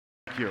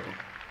you.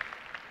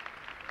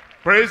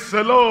 Praise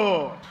the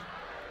Lord.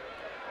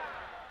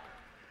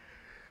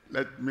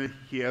 Let me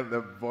hear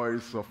the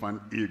voice of an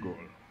eagle.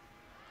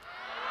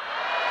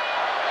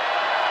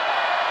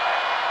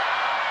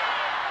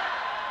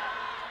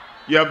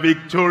 You are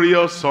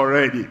victorious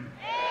already.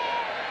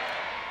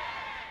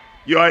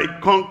 You are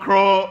a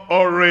conqueror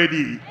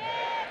already.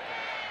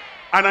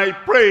 And I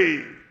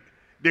pray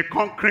the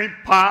conquering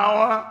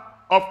power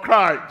of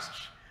Christ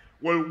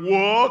will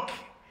work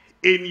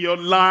in your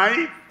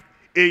life,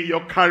 in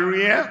your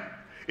career,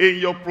 in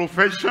your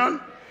profession,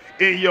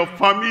 in your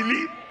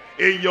family,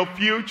 in your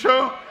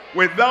future,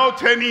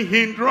 without any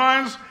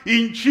hindrance,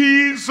 in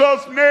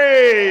Jesus'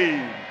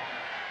 name.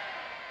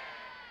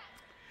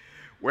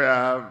 We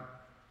have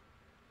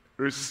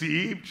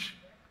received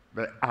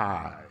the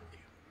I,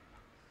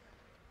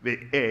 the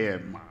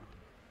M,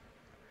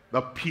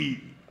 the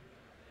P,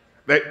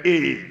 the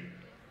A,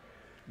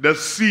 the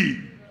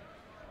C.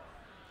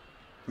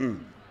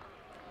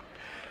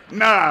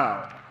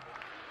 Now,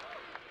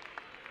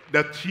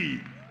 the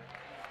T.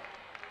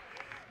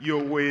 You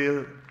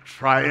will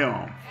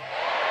triumph.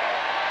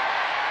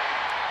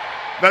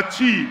 The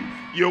T.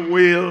 You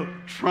will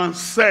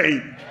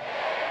transcend.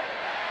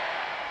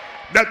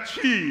 The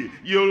T.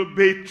 You'll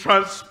be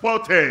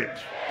transported.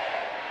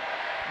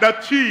 The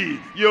T.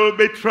 You'll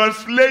be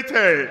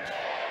translated.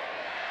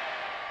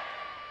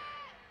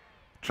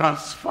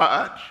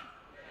 Transferred.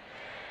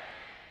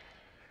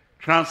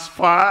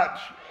 Transferred.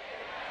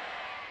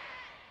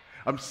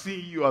 I'm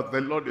seeing you as the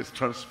Lord is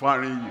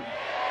transferring you,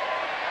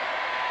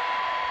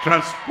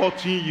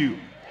 transporting you,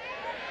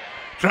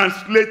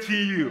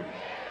 translating you.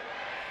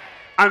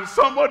 And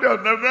somebody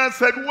on the ground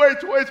said,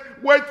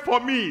 wait for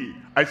me.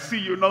 I see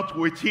you not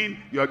waiting,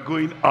 you are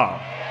going up.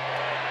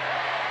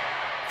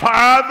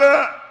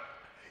 Father,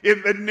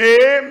 in the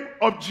name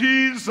of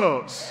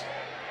Jesus,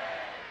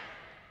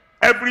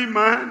 every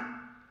man,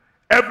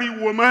 every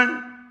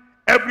woman,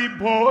 every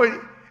boy,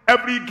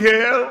 every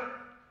girl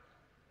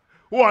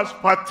who has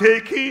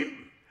partaken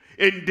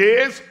in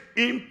this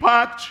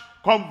impact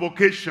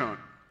convocation,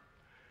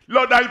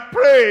 Lord, I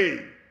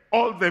pray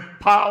all the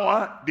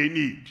power they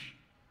need,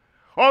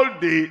 all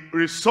the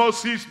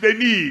resources they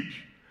need,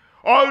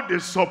 all the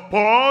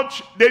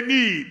support they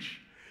need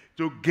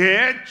to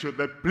get to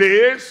the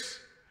place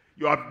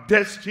you have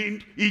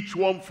destined each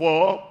one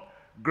for,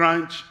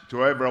 grant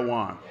to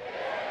everyone.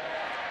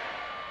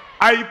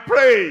 I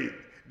pray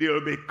they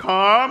will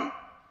become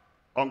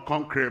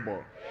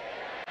unconquerable,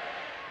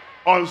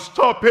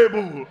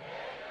 unstoppable,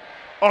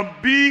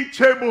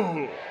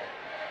 unbeatable,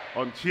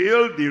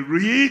 until they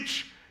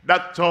reach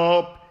that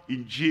top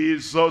in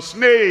Jesus'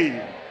 name.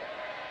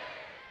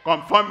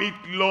 Confirm it,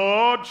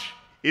 Lord,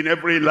 in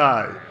every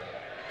life.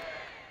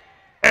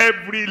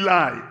 Every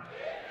life.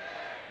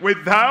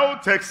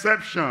 Without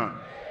exception.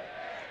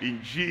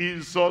 In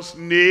Jesus'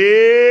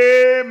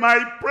 name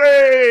I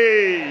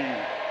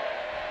pray.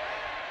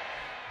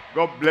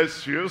 God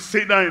bless you.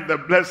 Sit down in the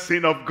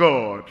blessing of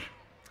God.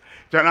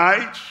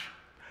 Tonight,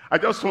 I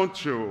just want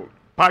to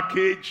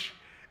package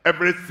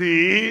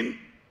everything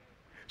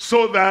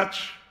so that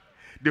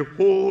the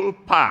whole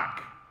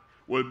pack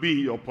will be in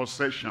your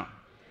possession.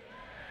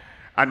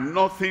 And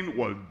nothing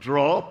will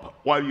drop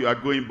while you are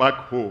going back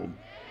home.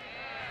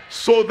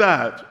 So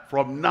that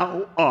from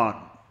now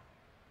on,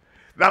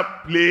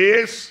 that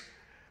place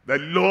the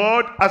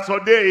Lord has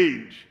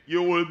ordained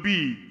you will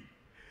be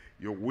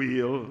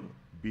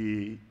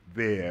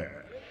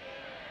there.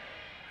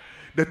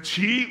 The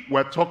T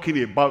we're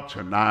talking about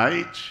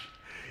tonight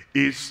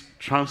is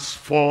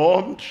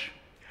transformed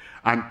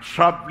and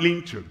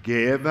traveling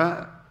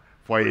together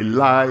for a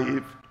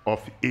life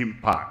of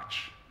impact.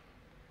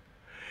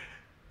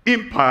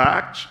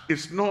 Impact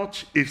is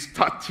not a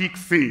static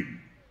thing.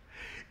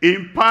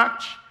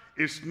 Impact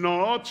is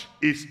not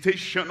a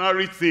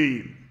stationary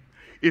thing.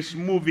 It's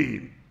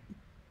moving.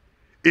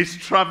 It's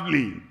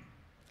traveling.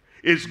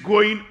 It's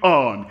going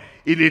on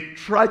in a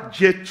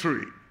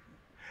trajectory.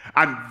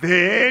 And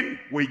then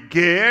we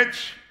get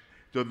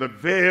to the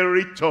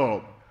very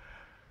top,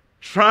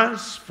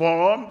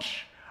 transformed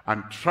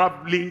and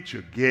traveling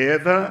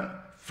together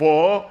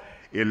for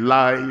a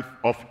life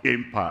of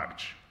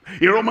impact.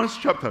 In Romans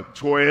chapter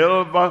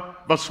 12,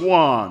 verse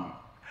 1,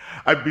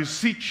 I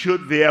beseech you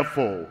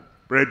therefore,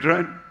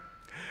 brethren,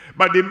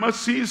 by the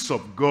mercies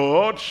of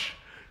God,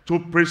 to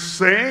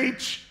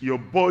present your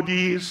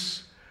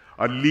bodies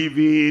a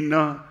living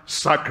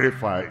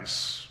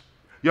sacrifice.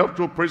 You have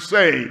to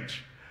present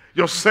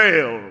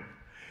yourself.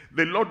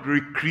 The Lord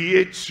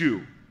recreates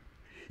you.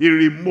 He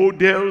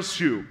remodels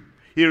you.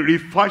 He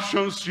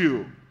refashions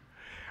you.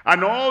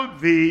 And all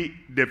the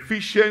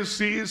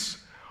deficiencies,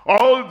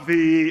 all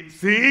the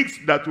things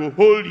that will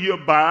hold you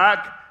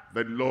back,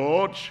 the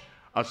Lord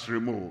has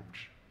removed.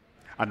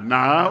 And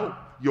now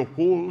your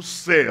whole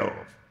self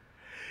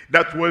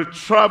that will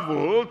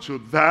travel to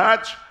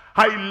that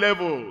high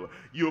level,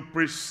 you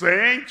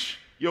present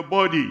your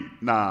body.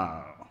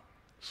 Now,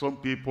 some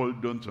people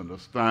don't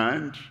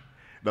understand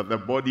that the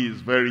body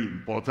is very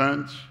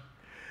important.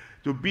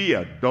 To be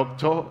a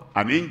doctor,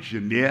 an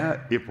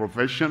engineer, a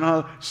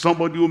professional,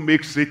 somebody who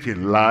makes it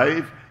in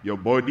life, your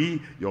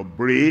body, your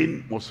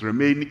brain must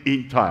remain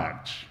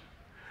intact.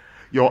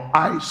 Your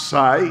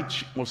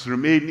eyesight must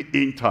remain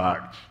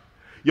intact.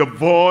 Your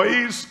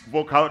voice,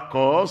 vocal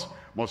cords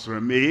must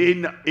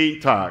remain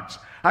intact.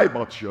 How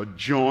about your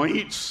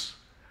joints?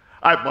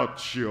 How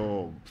about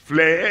your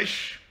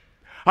flesh?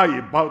 How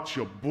about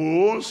your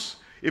bones?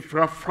 If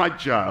you're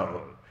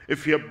fragile,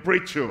 if you're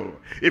brittle,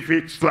 if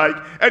it's like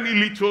any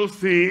little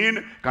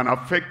thing can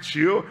affect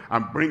you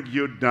and bring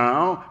you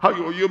down, how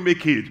will you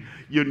make it?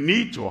 You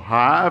need to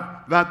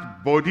have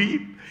that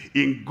body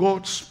in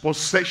God's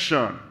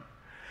possession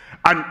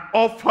and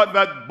offer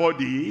that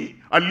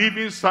body a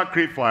living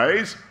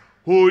sacrifice,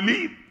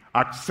 holy,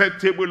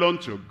 acceptable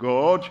unto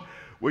God,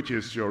 which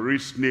is your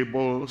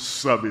reasonable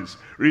service.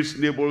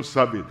 Reasonable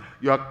service.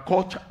 You are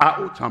cut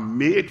out and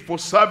made for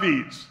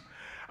service.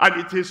 And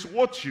it is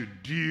what you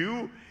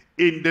do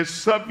in the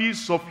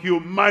service of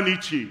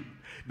humanity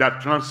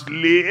that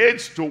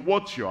translates to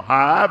what you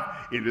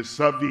have in the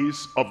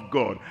service of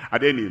God.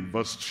 And then in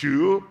verse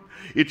 2,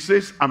 it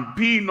says, and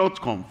be not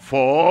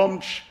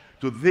conformed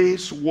to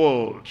this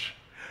world.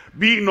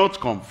 Be not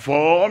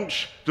conformed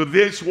to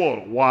this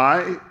world.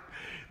 Why?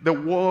 The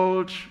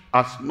world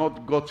has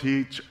not got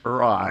it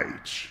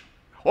right.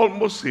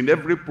 Almost in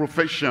every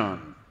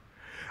profession.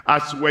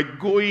 As we're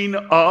going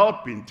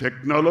up in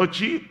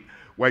technology,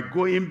 we're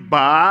going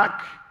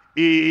back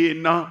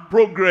in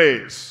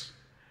progress.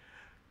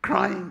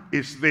 Crime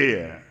is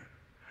there.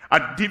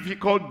 And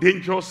difficult,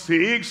 dangerous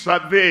things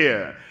are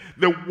there.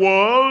 The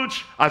world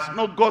has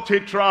not got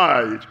it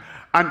right.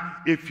 And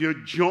if you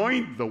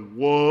join the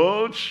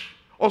world,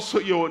 also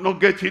you will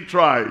not get it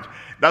right.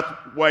 That's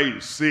why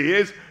it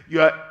says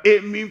you are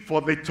aiming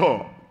for the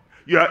top.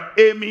 You are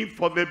aiming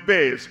for the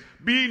best.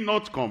 Be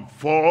not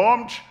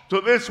conformed to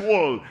this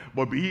world,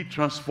 but be ye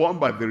transformed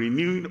by the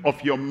renewing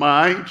of your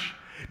mind,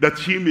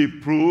 that ye may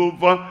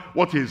prove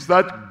what is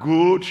that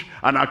good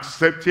and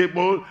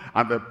acceptable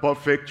and the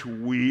perfect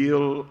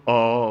will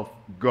of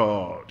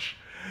God.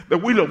 The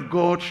will of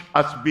God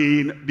has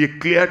been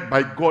declared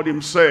by God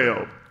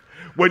himself.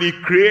 When he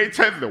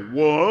created the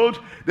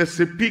world, there's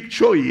a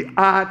picture he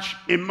had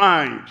in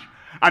mind.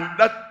 And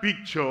that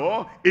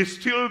picture is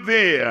still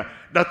there,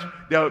 that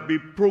there will be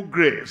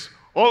progress.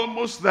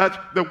 Almost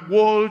that the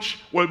world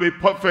will be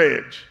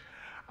perfect.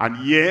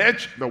 And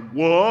yet, the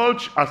world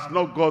has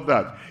not got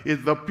that.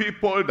 It's the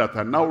people that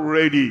are now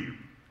ready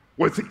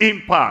with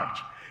impact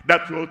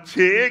that will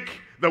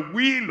take the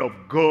will of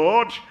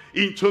God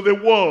into the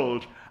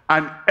world.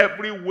 And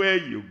everywhere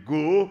you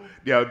go,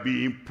 there will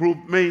be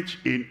improvement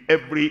in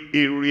every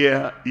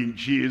area in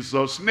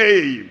Jesus'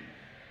 name.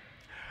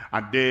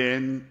 And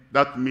then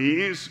that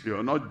means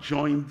you'll not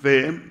join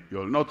them,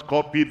 you'll not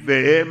copy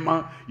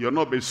them, you'll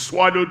not be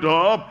swallowed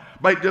up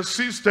by the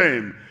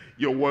system.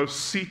 You will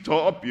sit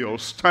up, you'll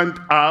stand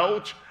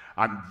out,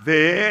 and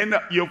then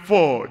you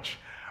forge.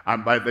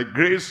 And by the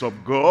grace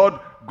of God,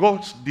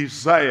 God's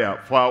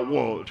desire for our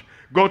world,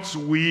 God's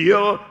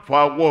will for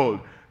our world,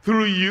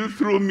 through you,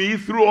 through me,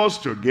 through us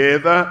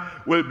together,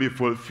 will be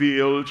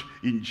fulfilled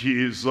in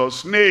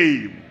Jesus'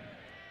 name.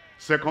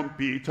 2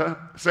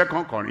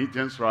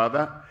 Corinthians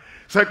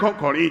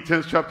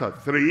chapter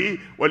 3,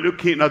 we're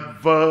looking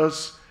at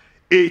verse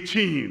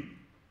 18.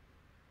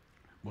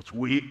 But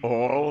we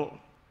all,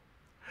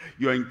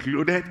 you're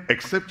included,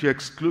 except you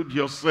exclude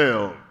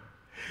yourself.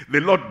 The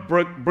Lord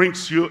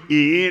brings you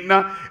in,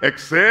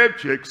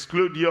 except you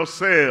exclude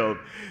yourself.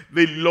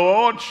 The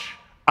Lord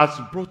has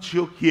brought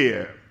you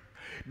here,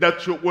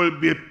 that you will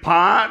be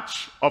part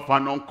of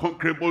an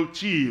unconquerable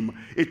team.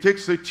 It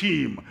takes a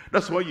team.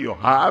 That's what you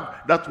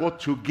have. That's what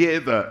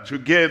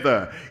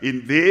together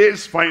in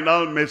this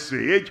final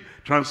message,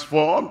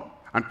 transformed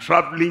and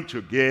traveling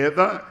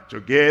together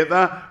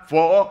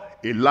for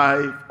a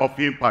life of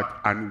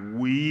impact. And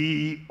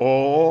we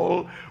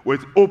all,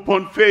 with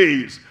open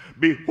face,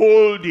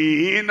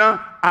 beholding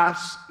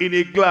as in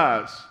a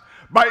glass,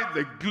 by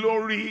the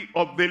glory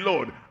of the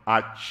Lord,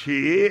 are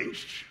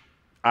changed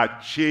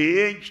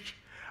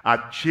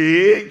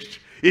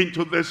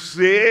into the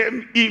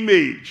same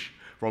image,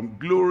 from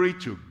glory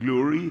to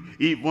glory,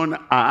 even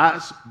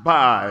as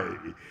by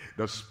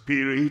the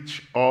Spirit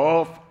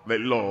of the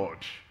Lord.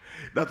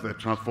 That's the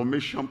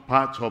transformation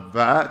part of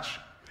that.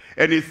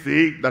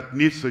 Anything that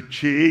needs a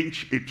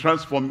change, a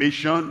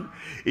transformation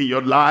in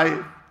your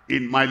life,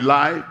 in my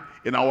life,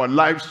 in our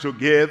lives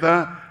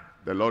together,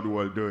 the Lord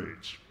will do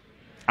it.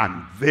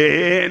 And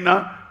then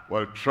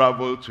we'll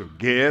travel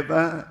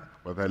together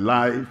with a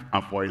life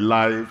and for a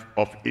life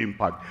of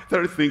impact.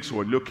 3 things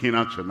we're looking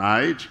at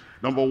tonight.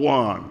 Number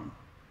 1,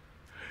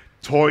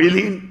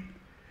 toiling,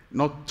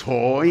 not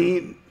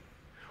toying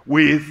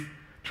with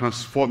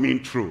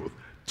transforming truth.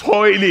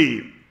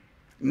 Toiling,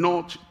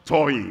 not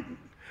toying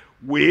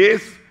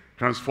with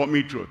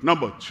transforming truth.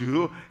 Number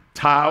 2,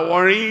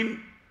 towering,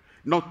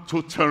 not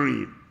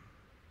tottering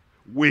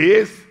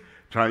with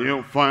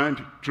triumphant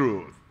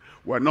truth.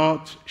 We're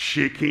not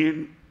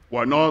shaking,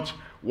 we're not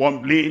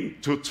wobbling,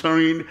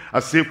 tottering,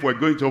 as if we're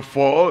going to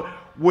fall.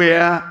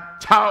 We're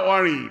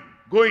towering,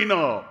 going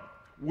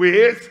up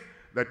with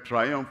the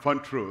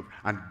triumphant truth.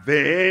 And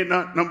then,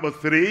 number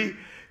 3,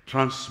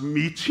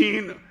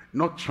 transmitting,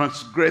 not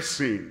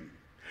transgressing,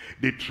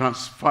 the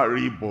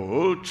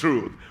transferable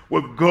truth.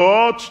 With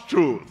God's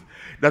truth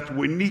that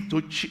we need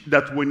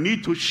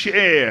to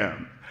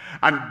share.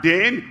 And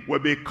then we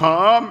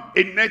become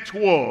a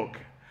network.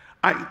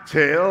 I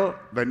tell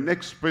the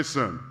next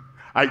person,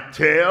 I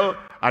tell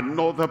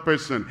another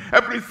person,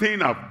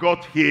 everything I've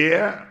got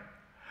here,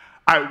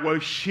 I will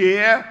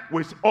share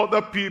with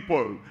other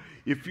people.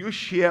 If you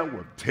share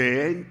with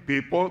 10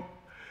 people,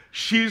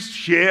 she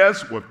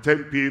shares with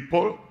 10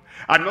 people,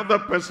 another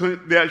person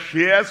there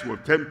shares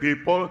with 10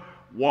 people,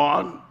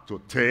 1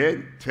 to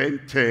 10,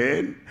 10,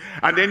 10.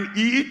 And then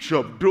each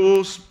of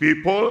those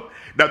people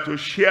that you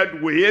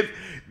shared with,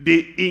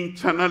 they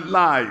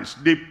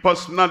internalize, they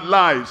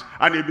personalize,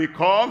 and it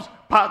becomes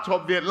part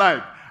of their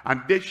life.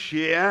 And they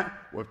share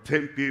with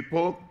 10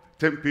 people,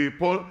 10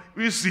 people.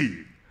 You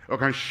see, you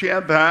can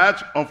share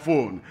that on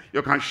phone.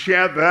 You can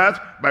share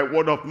that by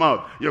word of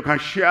mouth. You can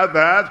share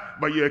that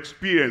by your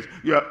experience.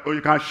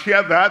 You can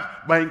share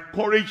that by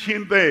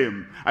encouraging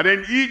them. And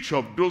then each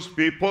of those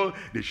people,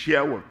 they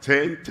share with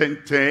 10,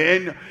 10,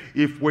 10.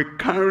 If we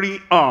carry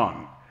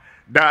on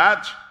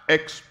that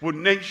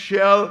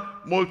exponential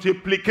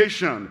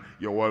multiplication,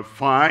 you will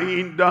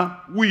find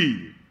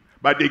we,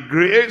 by the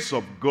grace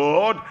of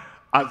God,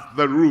 as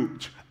the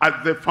root, as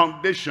the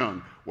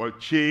foundation, will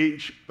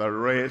change the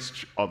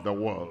rest of the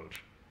world.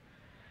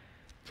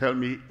 Tell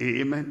me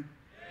amen. Amen.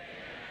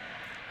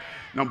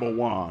 Number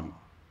 1,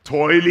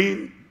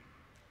 toiling,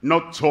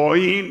 not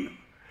toying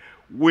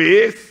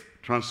with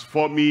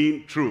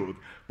transforming truth.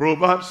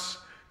 Proverbs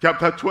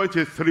chapter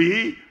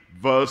 23,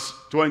 verse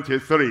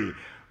 23.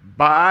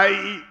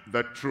 Buy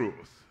the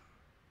truth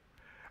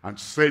and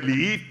sell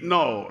it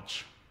not.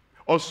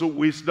 Also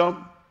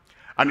wisdom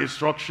and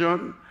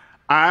instruction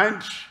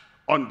and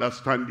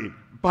understanding.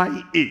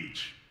 Buy it,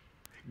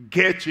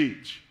 get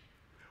it,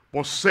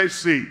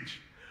 possess it,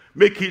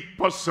 make it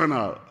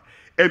personal,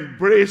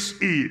 embrace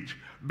it,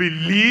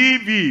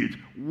 believe it,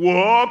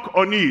 work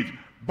on it.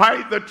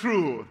 Buy the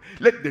truth.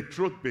 Let the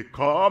truth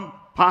become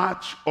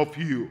part of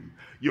you.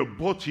 You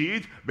bought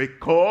it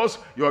because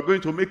you are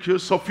going to make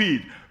use of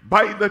it.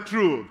 Buy the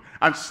truth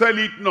and sell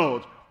it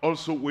not.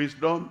 Also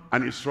wisdom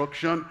and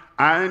instruction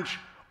and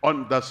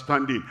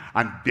understanding.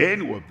 And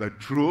then with the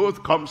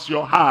truth comes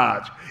your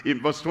heart. In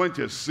verse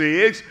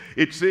 26,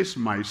 it says,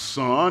 my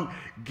son,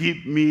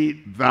 give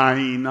me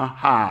thine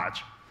heart.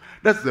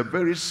 That's the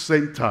very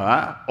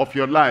center of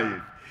your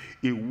life.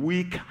 A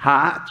weak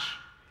heart,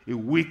 a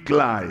weak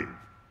life.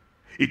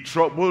 A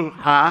troubled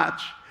heart,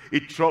 a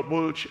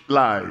troubled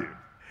life.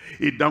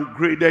 A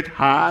downgraded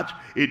heart,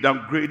 a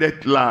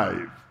downgraded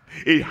life.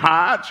 A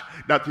heart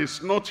that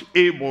is not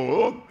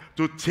able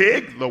to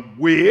take the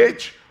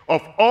weight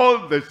of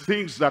all the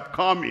things that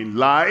come in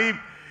life.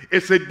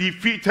 Is a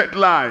defeated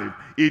life,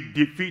 a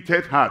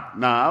defeated heart.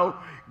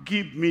 Now,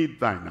 give me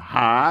thine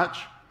heart,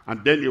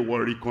 and then it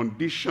will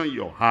recondition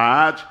your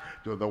heart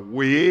to the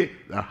way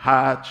the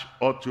heart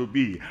ought to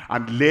be.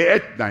 And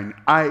let thine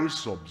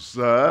eyes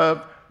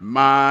observe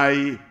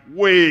my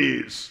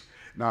ways.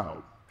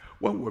 Now,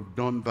 when we've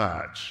done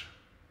that,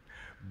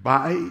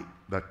 buy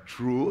the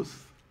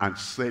truth and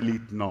sell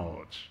it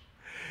not.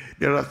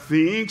 There are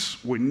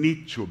things we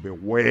need to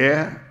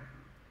beware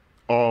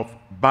of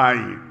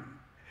buying.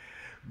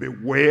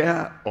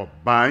 Beware of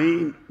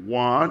buying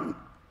 1,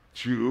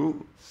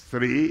 2,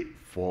 3,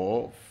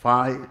 4,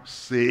 5,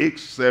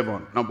 6,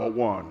 7. Number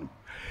 1,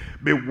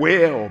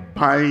 beware of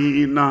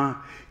buying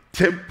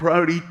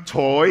temporary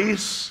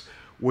toys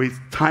with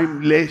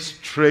timeless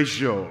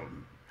treasure.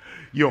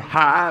 You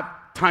have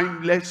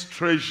timeless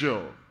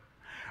treasure,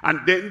 and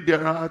then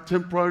there are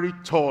temporary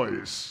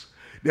toys.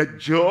 They're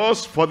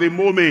just for the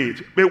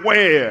moment.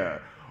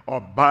 Beware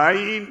of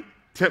buying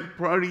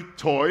temporary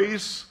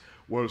toys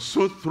will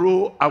soon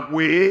throw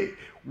away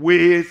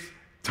with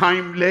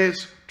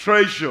timeless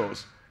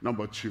treasures.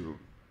 Number 2,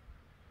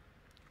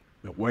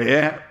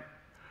 beware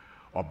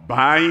of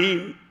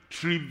buying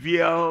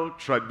trivial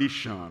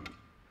tradition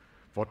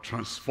for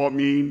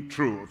transforming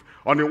truth.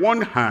 On the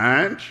one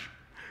hand,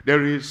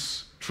 there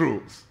is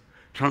truth,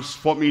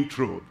 transforming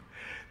truth,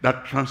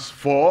 that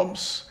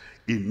transforms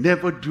a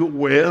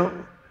never-do-well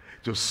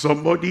to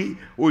somebody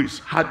who is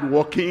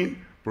hardworking,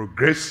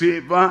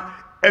 progressive,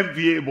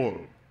 enviable.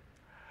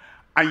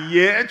 And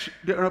yet,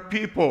 there are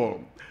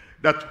people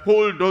that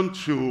hold on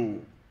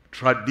to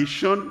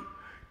tradition,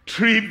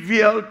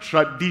 trivial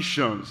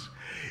traditions,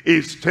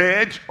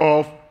 instead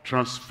of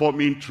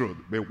transforming truth.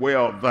 Beware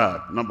of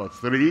that. Number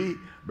 3,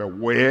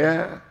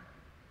 beware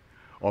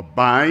of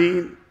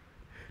buying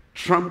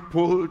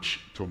trampled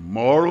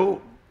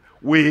tomorrow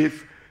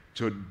with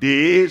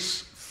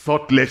today's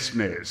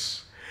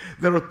thoughtlessness.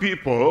 There are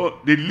people,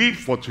 they live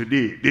for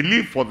today. They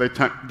live for the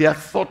time. They are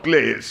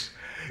thoughtless.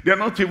 They're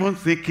not even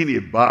thinking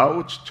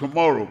about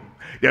tomorrow.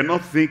 They're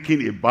not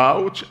thinking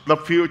about the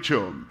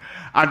future.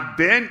 And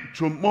then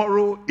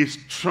tomorrow is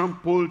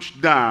trampled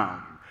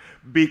down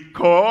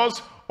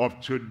because of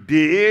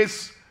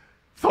today's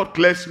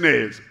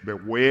thoughtlessness.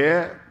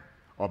 Beware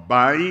of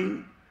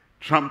buying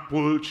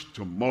trampled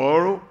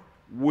tomorrow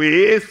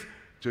with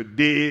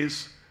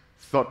today's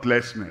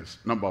thoughtlessness.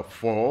 Number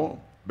 4,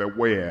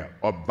 beware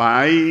of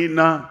buying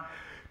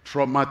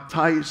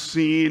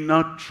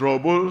traumatizing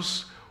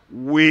troubles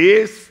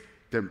with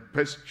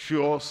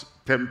tempestuous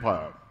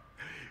temper.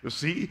 You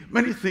see,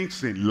 many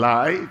things in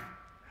life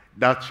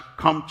that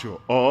come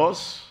to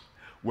us,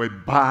 we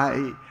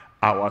buy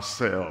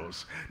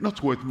ourselves,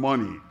 not with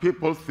money.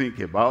 People think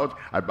about,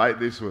 I buy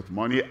this with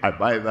money, I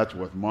buy that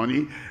with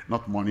money.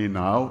 Not money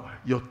now.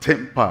 Your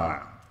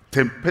temper,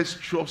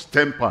 tempestuous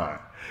temper.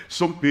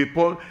 Some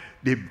people,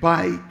 they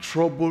buy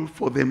trouble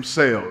for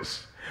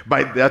themselves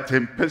by their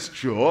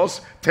tempestuous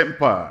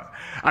temper.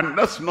 And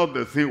that's not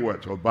the thing we're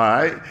to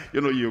buy.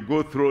 You know, you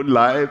go through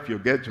life, you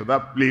get to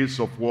that place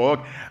of work,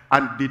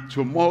 and the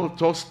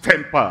tumultuous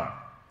temper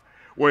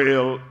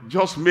will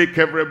just make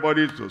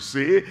everybody to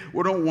say,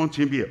 we don't want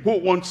him here. Who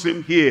wants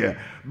him here?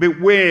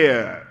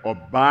 Beware of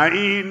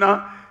buying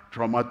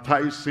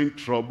traumatizing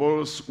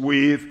troubles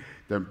with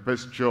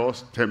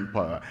tempestuous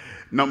temper.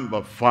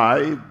 Number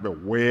 5,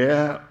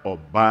 beware of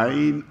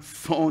buying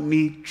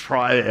thorny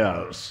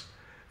trials.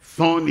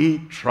 Thorny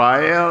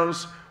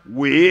trials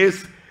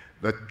with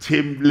the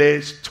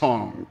tameless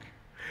tongue.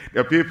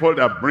 There are people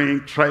that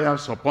bring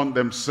trials upon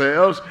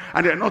themselves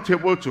and they're not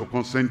able to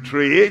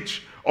concentrate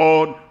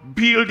on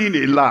building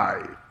a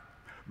life,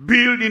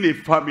 building a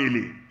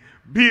family,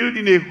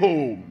 building a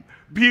home,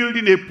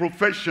 building a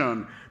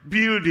profession,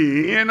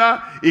 building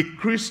a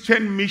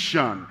Christian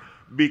mission,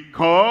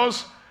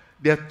 because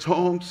their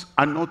tongues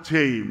are not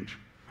tamed.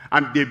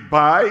 And they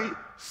buy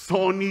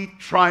thorny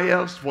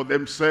trials for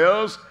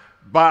themselves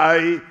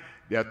by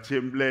their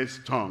tameless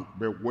tongue.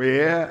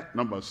 Beware,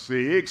 number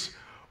 6,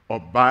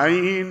 of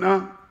buying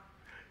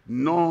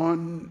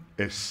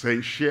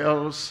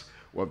non-essentials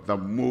with the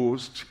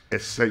most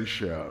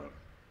essential.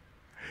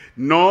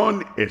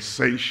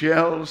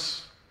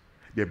 Non-essentials,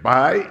 they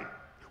buy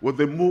with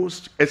the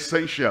most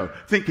essential.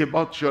 Think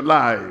about your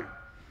life.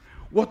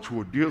 What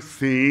would you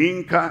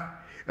think are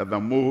the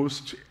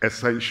most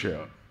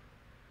essential?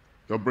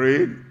 Your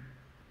brain?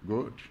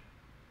 Good.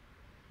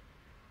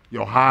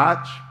 Your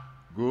heart?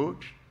 Good.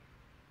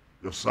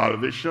 Your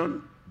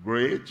salvation?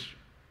 Great.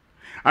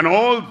 And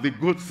all the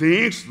good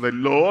things the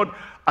Lord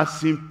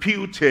has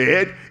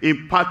imparted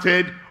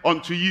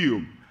unto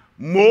you.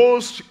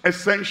 Most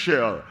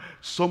essential.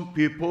 Some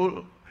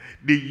people,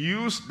 they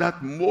use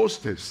that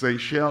most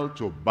essential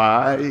to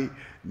buy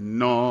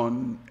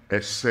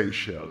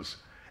non-essentials.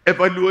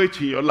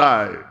 Evaluate in your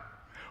life.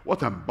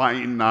 What I'm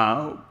buying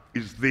now,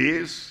 is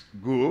this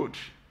good?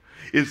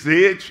 Is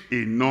it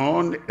a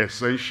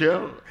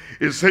non-essential?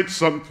 Is it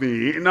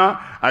something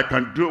I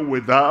can do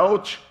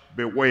without?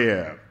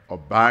 Beware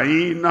of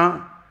buying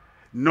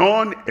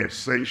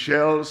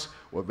non-essentials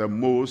with the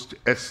most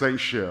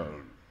essential.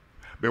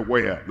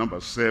 Beware, number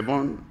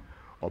 7,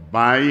 of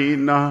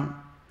buying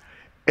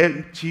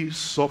empty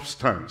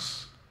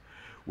substance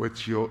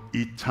with your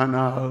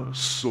eternal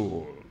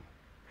soul.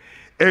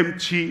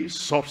 Empty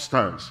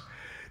substance.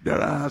 There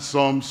are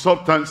some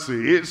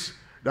substances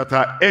that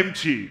are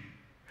empty.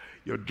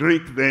 You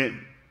drink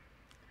them,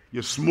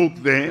 you smoke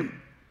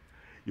them,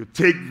 you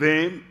take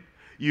them,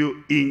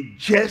 you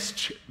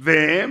ingest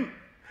them,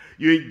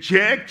 you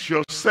inject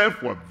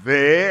yourself with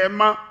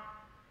them.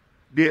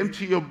 They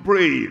empty your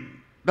brain.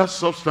 That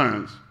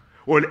substance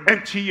will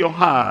empty your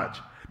heart.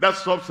 That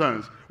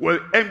substance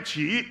will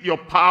empty your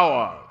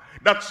power.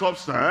 That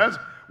substance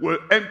will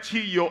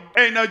empty your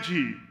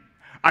energy.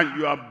 And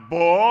you have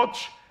bought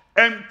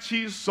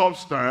empty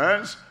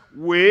substance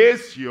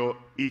with your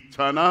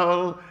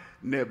eternal,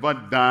 never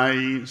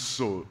dying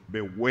soul.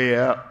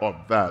 Beware of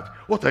that.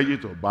 What are you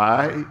to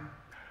buy?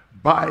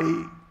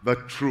 Buy the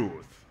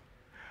truth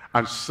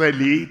and sell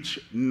it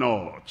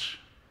not.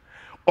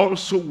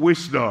 Also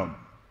wisdom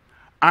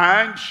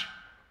and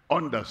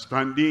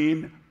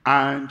understanding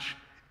and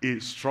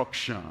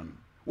instruction.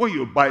 When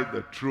you buy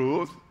the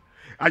truth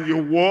and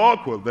you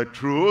walk with the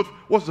truth,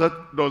 what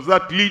does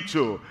that lead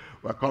to?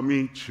 We're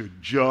coming to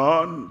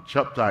John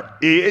chapter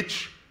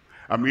 8.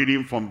 I'm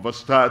reading from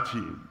verse 30.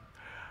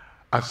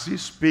 As he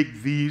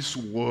spake these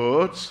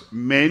words,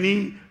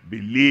 many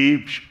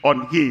believed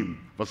on him.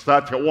 Verse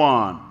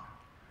 31.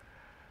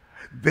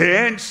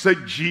 Then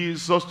said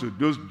Jesus to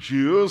those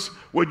Jews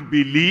which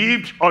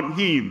believed on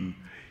him,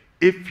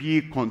 if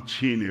ye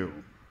continue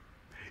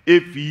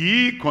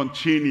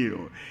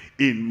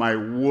in my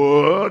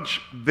word,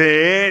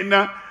 then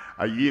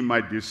are ye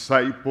my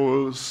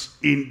disciples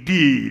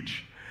indeed.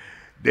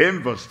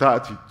 Then verse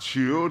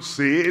 32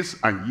 says,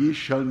 and ye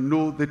shall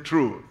know the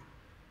truth.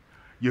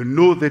 You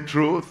know the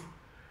truth,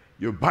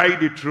 you buy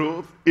the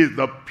truth, is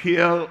the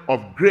pearl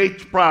of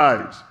great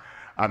price,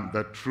 and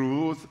the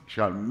truth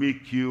shall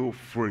make you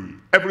free.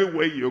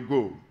 Everywhere you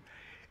go,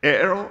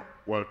 error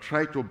will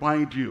try to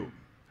bind you.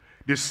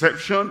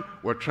 Deception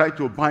will try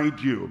to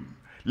bind you.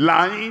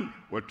 Lying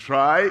will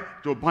try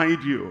to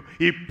bind you.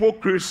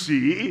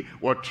 Hypocrisy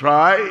will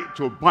try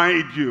to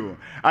bind you.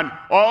 And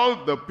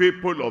all the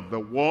people of the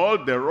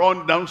world, the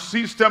rundown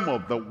system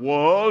of the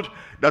world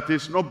that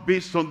is not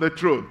based on the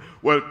truth,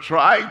 will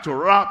try to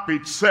wrap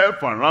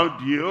itself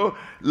around you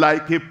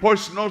like a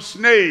poisonous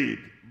snake.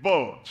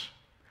 But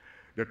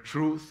the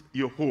truth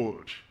you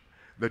hold,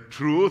 the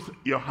truth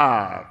you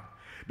have,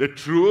 the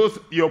truth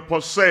you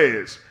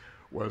possess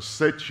will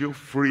set you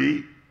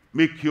free,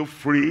 make you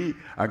free,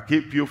 and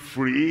keep you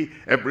free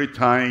every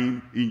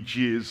time in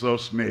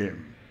Jesus'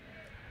 name.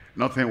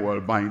 Nothing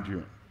will bind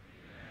you.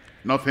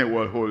 Nothing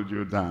will hold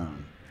you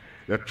down.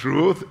 The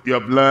truth you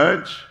have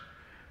learned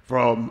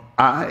from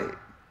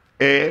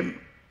IMPACT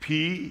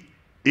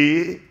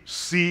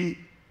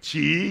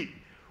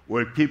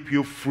will keep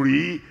you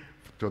free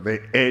to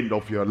the end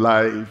of your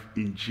life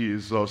in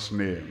Jesus'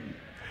 name.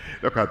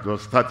 Look at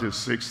verse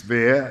 36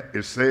 there.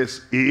 It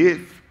says,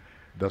 if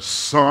the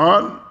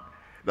Son,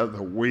 that's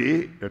the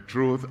way, the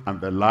truth, and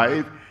the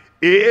life,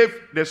 if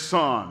the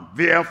Son,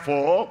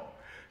 therefore,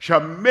 shall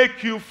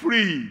make you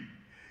free,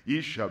 ye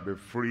shall be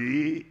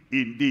free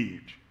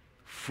indeed.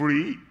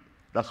 Free,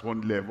 that's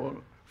one level.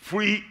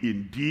 Free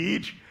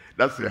indeed,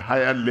 that's a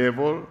higher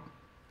level.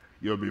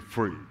 You'll be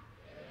free.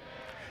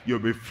 You'll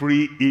be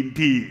free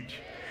indeed.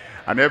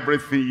 And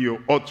everything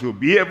you ought to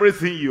be,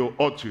 everything you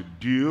ought to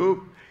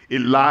do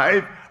in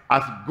life,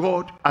 as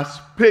God has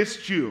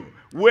placed you,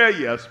 where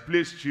he has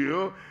placed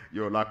you,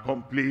 you'll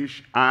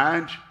accomplish,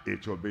 and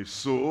it will be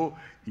so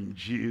in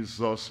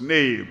Jesus'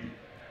 name.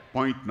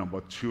 Point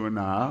number 2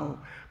 now.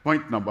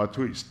 Point number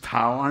 2 is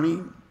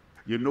towering.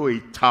 You know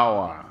a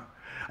tower,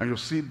 and you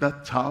see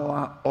that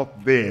tower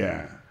up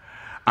there.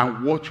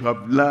 And what you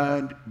have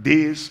learned,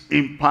 this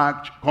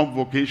impact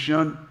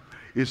convocation,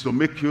 is to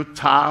make you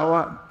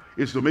tower,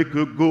 is to make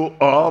you go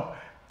up.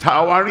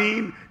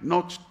 Towering,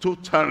 not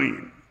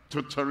tottering.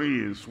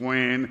 Tottering is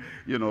when,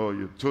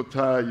 you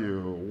totter,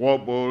 you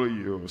wobble,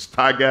 you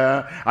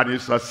stagger, and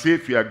it's as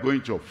if you are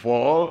going to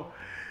fall.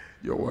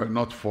 You will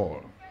not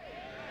fall.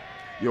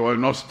 You will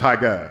not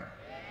stagger.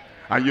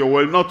 And you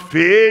will not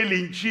fail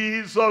in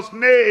Jesus'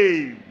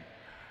 name.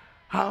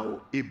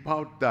 How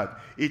about that?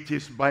 It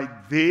is by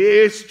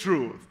this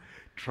truth,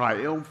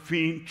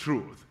 triumphing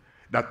truth,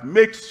 that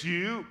makes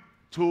you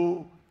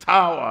to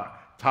tower.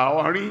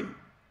 Towering,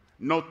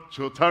 not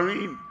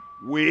tottering,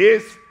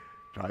 with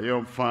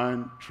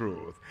triumphant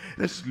truth.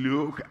 Let's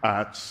look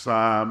at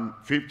Psalm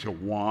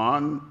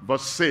 51,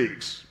 verse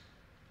 6.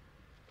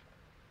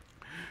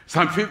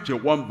 Psalm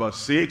 51, verse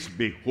 6,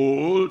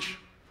 behold,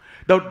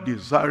 thou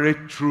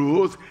desirest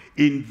truth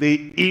in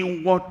the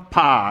inward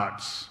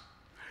parts.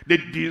 The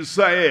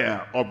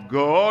desire of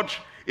God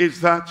is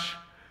that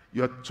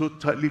you're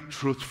totally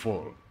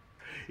truthful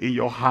in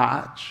your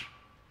heart,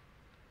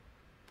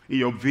 in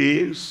your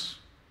veins,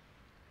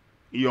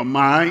 in your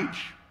mind,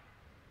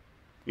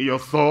 in your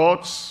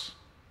thoughts,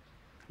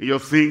 in your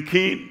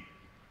thinking,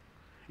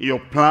 in your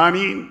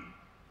planning,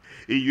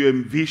 in your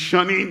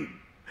envisioning,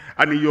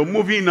 and in your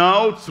moving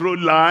out through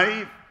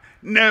life,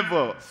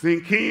 never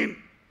thinking,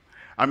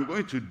 I'm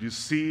going to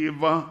deceive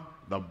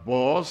the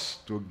boss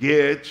to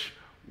get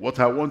what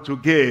I want to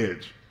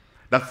get.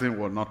 That thing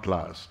will not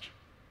last.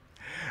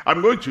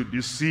 I'm going to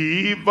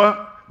deceive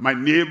my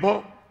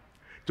neighbor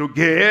to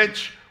get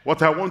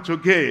what I want to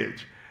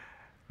get.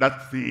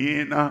 That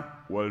thing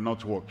will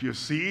not work. You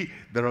see,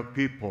 there are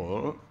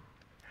people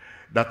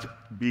that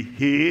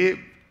behave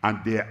and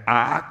they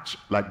act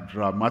like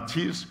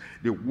dramatists.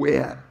 They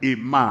wear a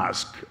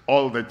mask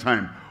all the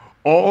time.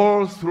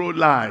 All through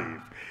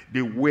life,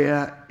 they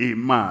wear a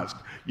mask.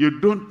 You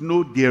don't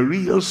know their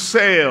real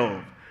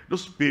self.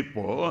 Those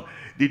people,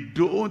 they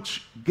don't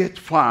get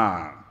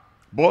far.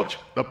 But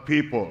the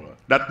people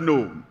that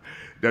know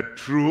the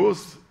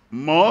truth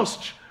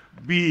must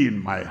be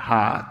in my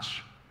heart,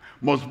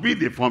 must be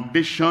the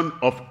foundation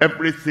of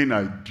everything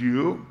I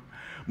do,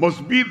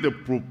 must be the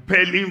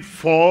propelling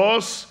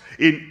force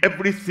in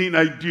everything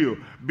I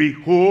do.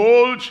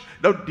 Behold,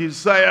 thou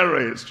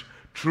desirest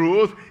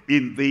truth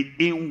in the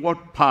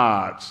inward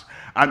parts,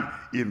 and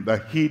in the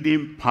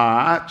hidden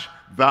part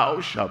thou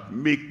shalt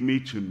make me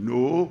to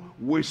know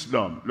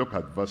wisdom. Look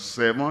at verse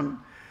 7.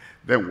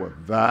 Then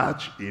with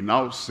that he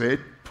now said,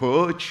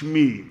 purge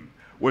me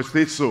with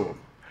hyssop,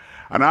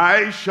 and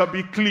I shall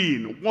be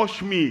clean.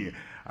 Wash me,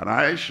 and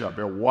I shall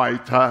be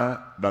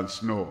whiter than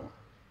snow.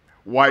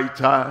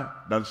 Whiter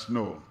than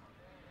snow.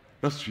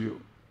 That's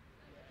you.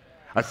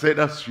 I said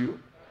that's you.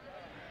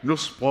 No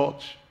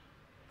spot,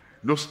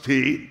 no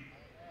stain,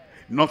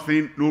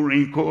 nothing, no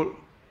wrinkle.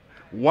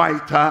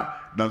 Whiter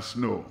than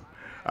snow.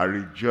 I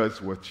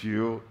rejoice with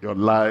you. Your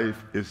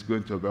life is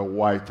going to be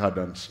whiter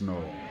than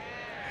snow.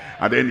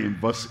 And then in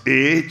verse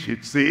 8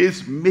 it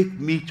says, make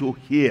me to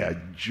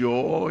hear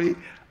joy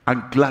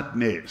and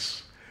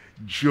gladness.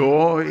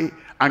 Joy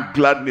and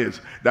gladness,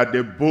 that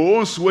the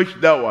bones which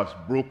thou hast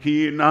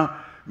broken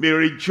may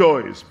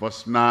rejoice.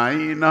 Verse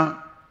 9,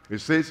 it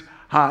says,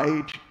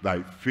 hide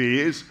thy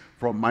face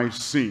from my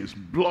sins.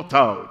 Blot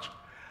out.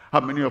 how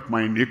many of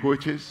my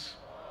iniquities?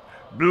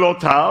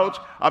 Blot out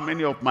how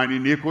many of my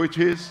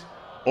iniquities?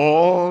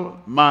 All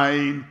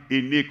mine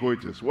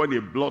iniquities. When he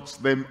blots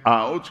them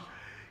out,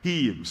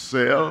 he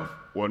himself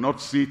will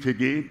not see it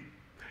again.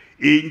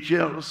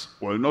 Angels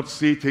will not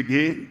see it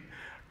again.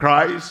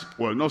 Christ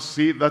will not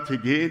see that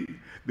again.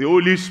 The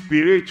Holy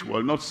Spirit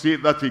will not see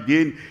that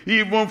again.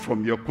 Even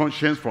from your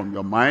conscience, from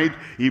your mind,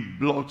 he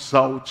blots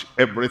out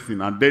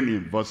everything. And then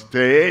in verse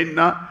 10,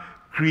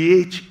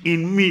 create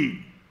in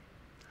me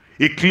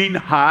a clean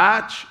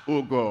heart,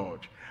 O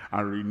God,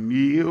 and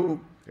renew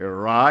a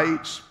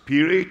right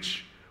spirit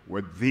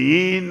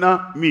within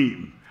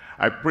me.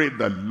 I pray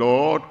the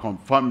Lord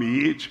confirm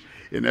it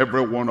in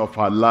every one of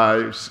our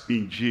lives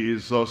in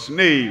Jesus'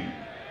 name.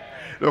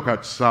 Look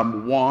at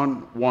Psalm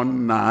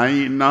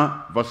 119,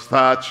 verse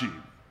 30.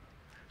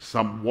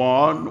 Psalm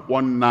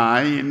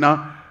 119,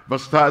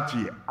 verse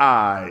 30.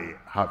 I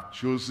have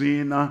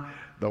chosen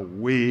the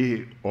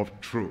way of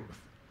truth.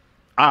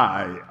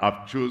 I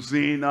have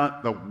chosen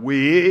the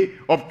way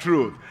of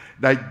truth.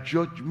 Thy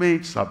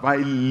judgments have I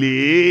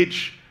laid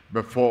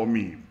before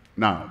me.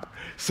 Now,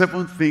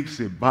 7 things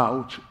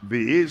about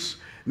this.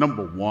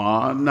 Number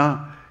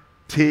 1,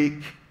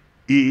 take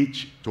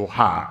it to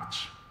heart.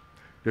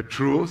 The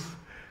truth,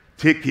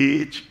 take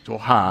it to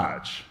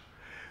heart.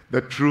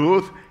 The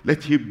truth,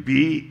 let it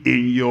be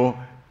in your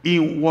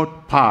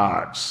inward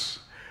parts.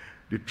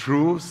 The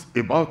truth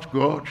about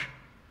God,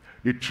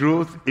 the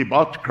truth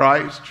about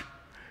Christ,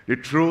 the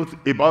truth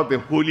about the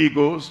Holy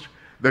Ghost,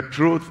 the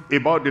truth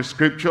about the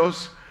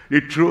scriptures,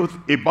 the truth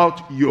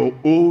about your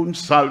own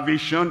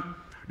salvation,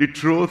 the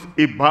truth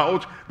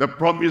about the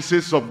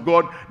promises of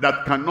God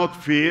that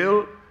cannot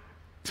fail.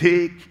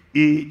 Take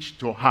it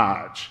to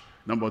heart.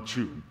 Number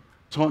 2,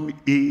 turn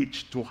it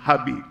to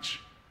habit.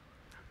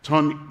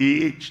 Turn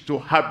it to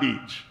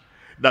habit.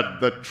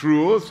 That the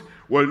truth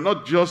will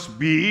not just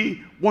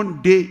be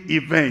one day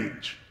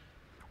event,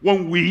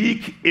 1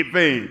 week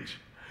event,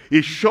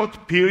 a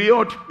short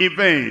period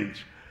event.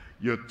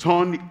 You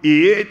turn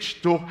it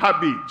to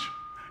habit.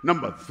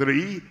 Number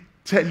 3,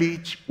 tell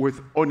it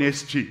with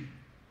honesty.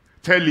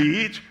 Tell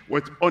it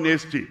with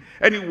honesty.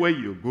 Anywhere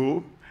you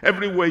go,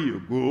 everywhere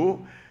you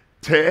go,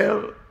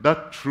 tell the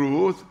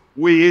truth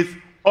with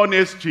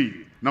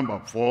honesty. Number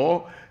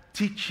 4,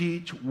 teach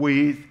it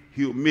with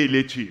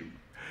humility.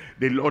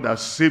 The Lord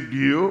has saved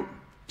you.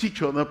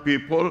 Teach other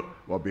people,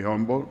 or be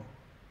humble.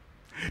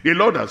 The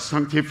Lord has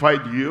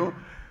sanctified you.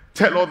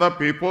 Tell other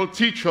people,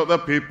 teach other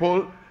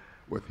people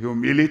with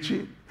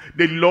humility.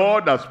 The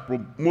Lord has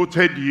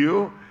promoted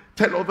you.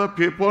 Tell other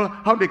people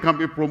how they can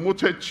be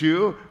promoted to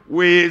you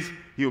with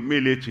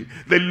humility.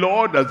 The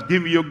Lord has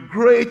given you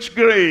great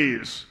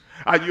grace,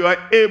 and you are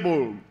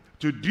able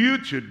to do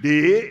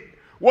today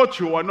what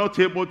you were not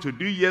able to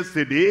do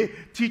yesterday.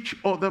 Teach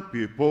other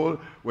people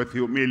with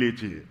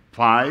humility.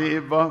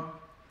 5,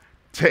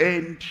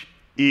 tend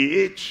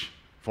it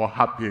for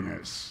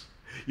happiness.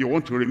 You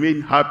want to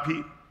remain happy,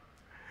 you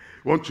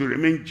want to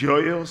remain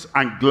joyous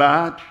and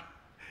glad,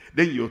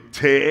 then you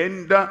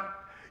tend,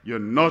 you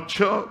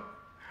nurture,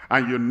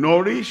 and you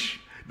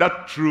nourish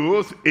that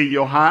truth in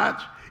your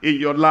heart, in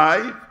your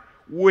life,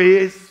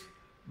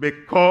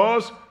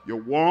 because you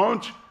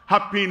want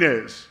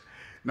happiness.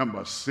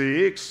 Number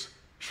 6,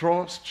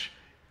 trust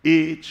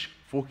it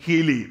for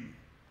healing.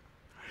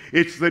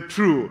 It's the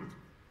truth.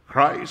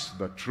 Christ,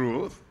 the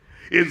truth,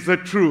 is the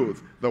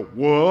truth, the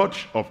word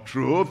of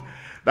truth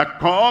that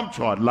comes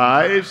to our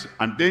lives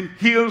and then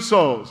heals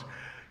us.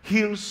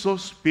 Heals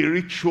us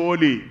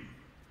spiritually.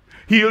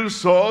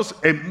 Heals us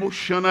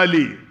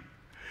emotionally.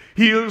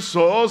 Heals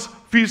us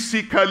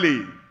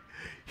physically.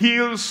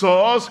 Heals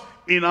us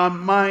in our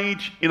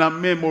mind, in our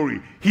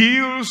memory.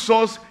 Heals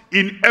us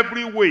in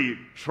every way.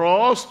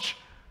 Trust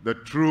the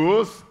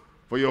truth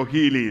for your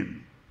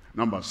healing.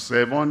 Number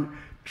 7,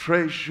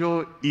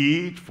 treasure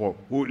it for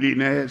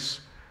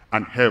holiness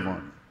and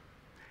heaven.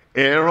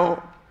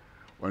 Error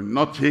will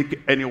not take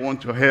anyone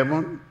to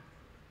heaven.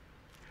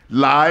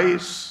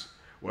 Lies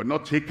will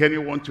not take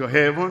anyone to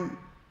heaven.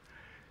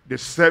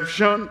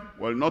 Deception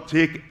will not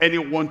take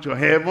anyone to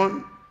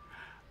heaven.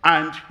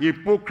 And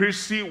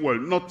hypocrisy will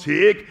not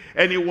take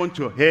anyone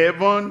to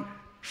heaven.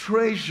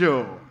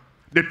 Treasure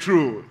the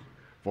truth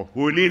for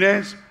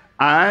holiness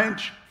and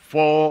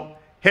for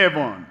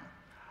heaven.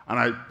 And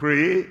I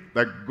pray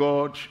that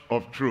God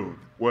of truth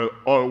will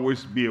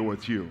always be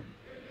with you.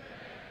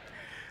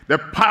 The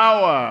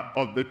power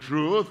of the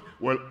truth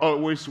will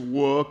always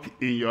work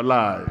in your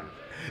life.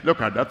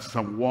 Look at that,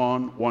 Psalm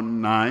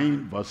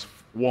 119, verse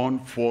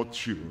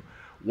 142.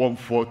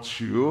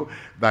 142,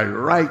 thy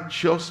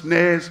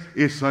righteousness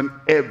is an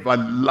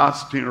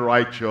everlasting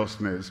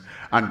righteousness,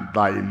 and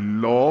thy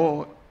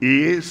law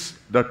is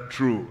the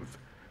truth.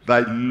 Thy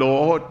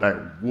law, thy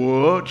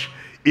word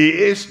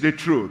is the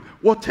truth.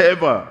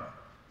 Whatever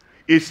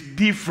is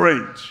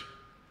different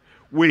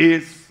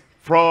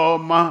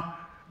from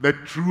the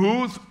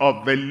truth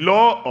of the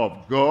law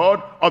of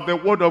God, of the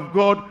word of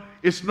God,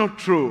 is not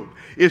truth.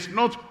 It's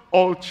not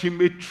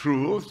ultimate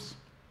truth.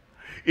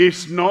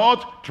 It's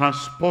not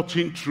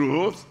transporting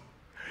truth.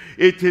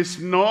 It is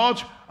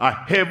not a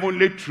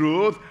heavenly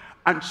truth.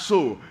 And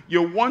so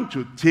you want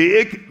to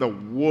take the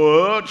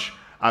word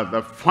as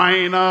the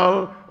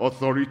final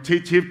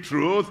authoritative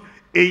truth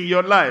in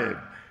your life.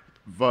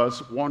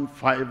 Verse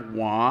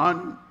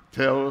 151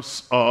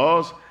 tells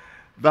us,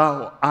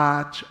 thou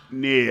art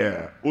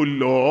near, O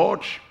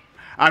Lord,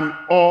 and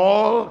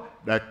all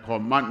thy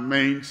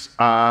commandments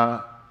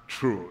are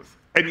truth.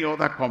 Any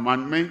other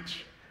commandment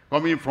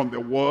coming from the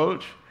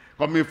world,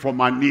 coming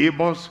from our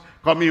neighbors,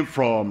 coming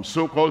from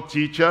so-called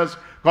teachers,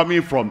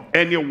 coming from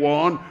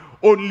anyone,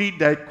 only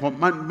thy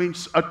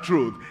commandments are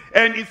truth.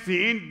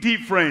 Anything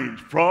different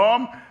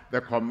from the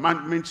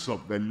commandments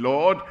of the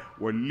Lord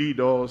will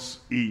lead us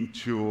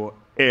into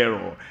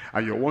error.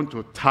 And you want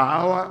to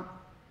tower,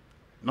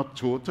 not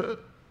total,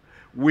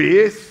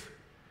 with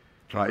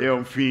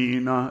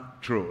triumphing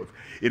truth.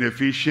 In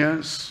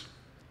Ephesians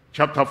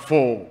chapter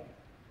 4.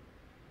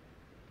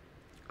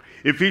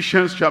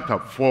 Ephesians chapter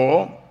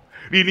 4,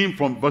 reading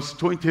from verse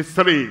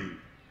 23.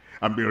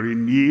 And be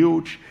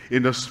renewed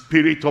in the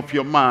spirit of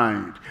your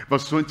mind.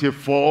 Verse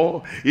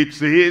 24, it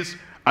says,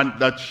 and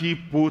that ye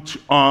put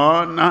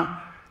on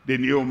the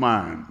new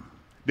man.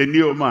 The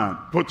new man.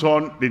 Put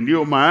on the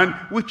new man,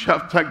 which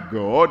after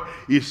God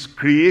is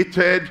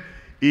created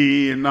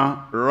in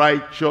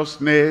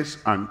righteousness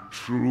and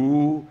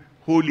true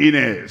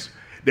holiness.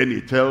 Then he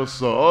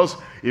tells us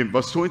in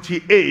verse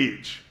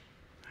 28,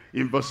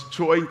 in verse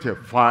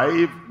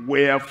 25,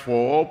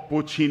 wherefore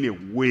putting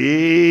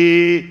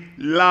away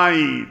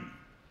lying,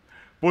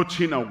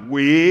 putting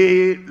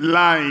away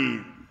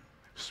lying,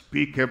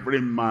 speak every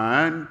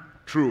man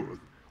truth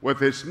with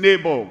his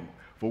neighbor,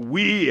 for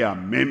we are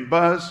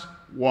members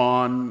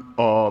one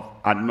of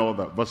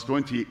another. Verse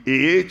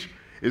 28,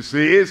 it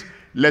says,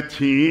 let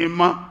him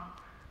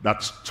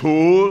that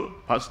stole,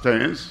 past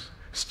tense,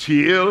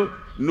 steal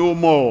no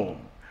more,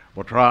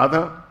 but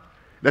rather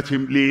let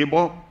him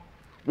labor,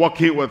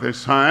 working with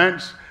his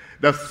hands,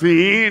 the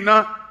thing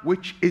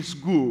which is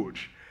good,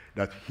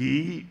 that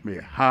he may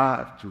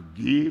have to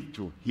give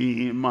to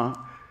him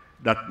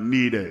that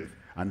needeth.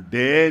 And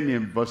then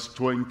in verse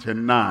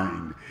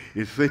 29,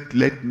 it says,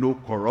 let no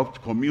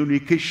corrupt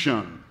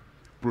communication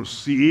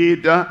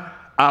proceed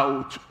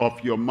out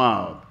of your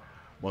mouth,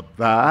 but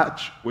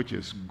that which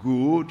is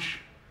good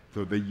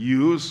to the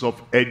use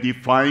of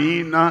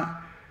edifying,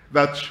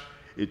 that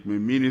it may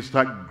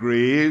minister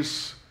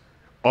grace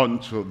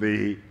unto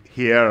the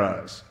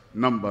hearers.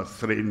 Number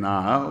 3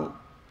 now.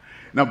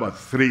 Number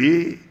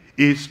 3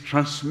 is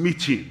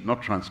transmitting,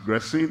 not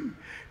transgressing.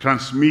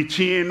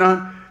 Transmitting,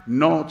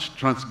 not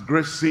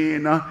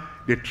transgressing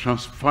the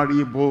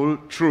transferable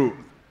truth.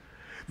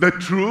 The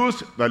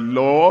truth the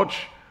Lord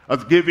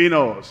has given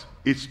us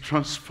is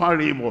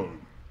transferable.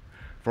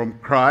 From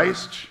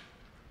Christ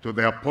to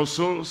the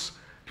apostles,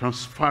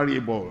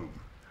 transferable.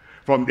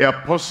 From the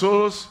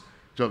apostles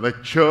to the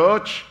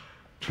church,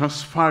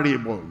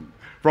 transferable.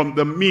 From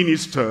the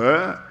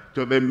minister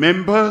to the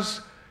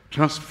members,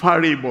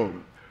 transferable.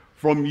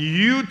 From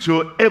you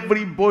to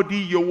everybody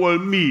you will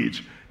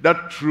meet,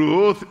 that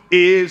truth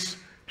is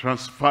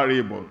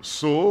transferable.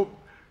 So,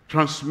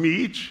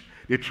 transmit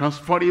the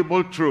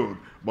transferable truth,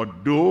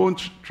 but don't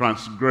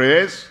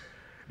transgress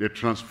the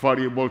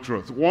transferable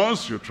truth.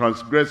 Once you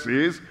transgress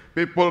it,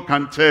 people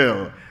can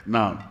tell.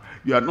 Now,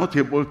 you are not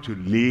able to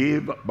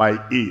live by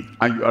it,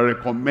 and you are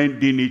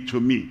recommending it to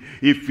me.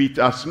 If it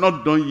has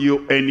not done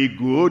you any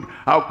good,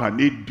 how can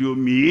it do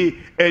me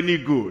any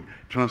good?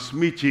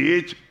 Transmit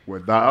it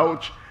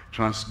without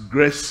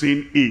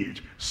transgressing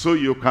it, so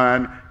you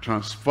can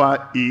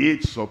transfer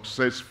it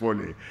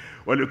successfully.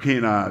 We're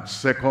looking at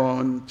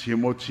 2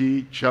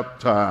 Timothy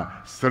chapter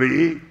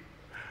 3.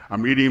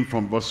 I'm reading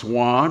from verse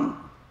 1.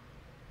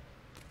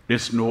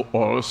 This know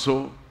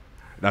also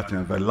that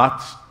in the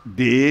last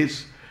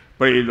days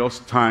perilous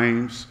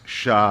times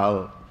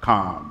shall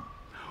come.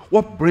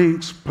 What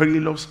brings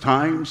perilous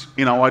times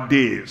in our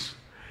days,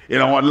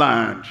 in our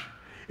land,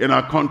 in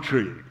our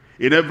country,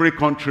 in every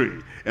country,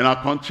 in our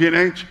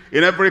continent,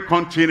 in every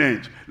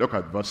continent? Look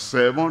at verse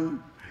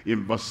 7.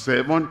 In verse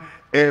 7,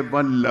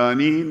 ever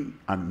learning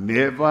and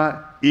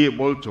never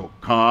able to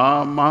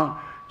come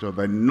to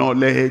the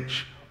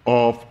knowledge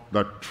of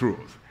the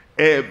truth.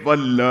 Ever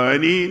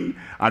learning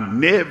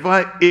and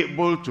never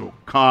able to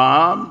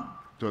come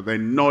to the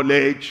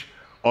knowledge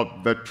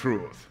of the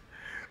truth.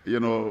 You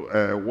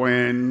know,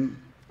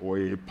 when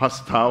we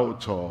passed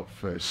out of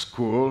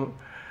school,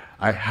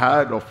 I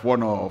heard of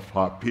one of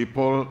our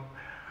people,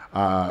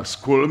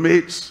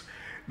 schoolmates,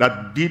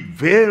 that did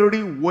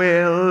very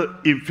well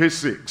in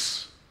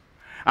physics.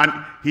 And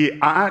he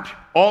had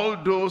all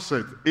those,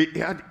 he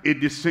had a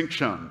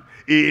distinction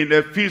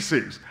in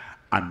physics.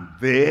 And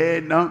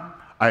then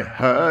I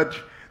heard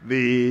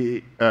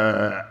the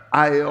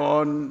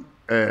iron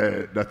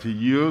that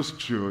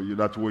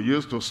we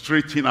used to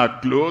straighten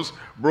our clothes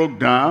broke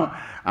down,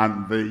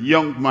 and the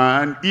young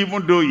man,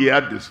 even though he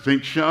had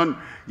distinction,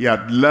 he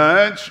had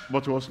learned,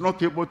 but was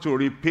not able to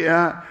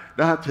repair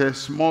that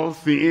small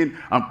thing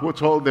and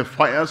put all the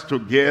fires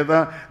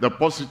together, the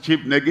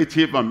positive,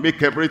 negative, and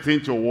make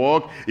everything to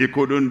work. He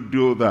couldn't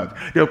do that.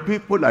 There are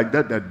people like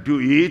that that do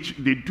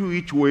it. They do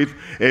it with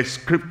a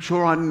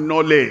scriptural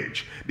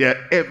knowledge. They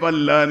are ever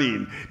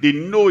learning. They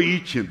know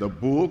it in the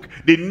book.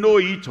 They know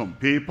it on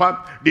paper.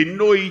 They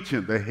know it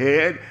in the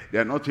head. They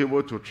are not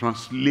able to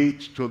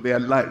translate to their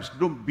lives.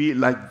 Don't be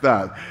like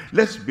that.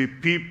 Let's be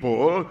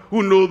people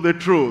who know the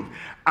truth,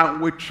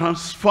 and we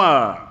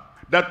transfer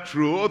that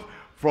truth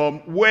from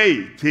where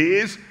it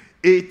is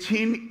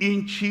 18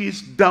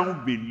 inches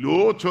down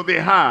below to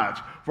the heart.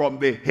 From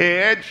the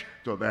head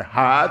to the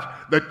heart,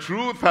 the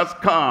truth has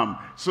come.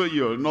 So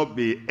you'll not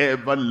be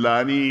ever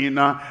learning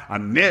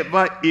and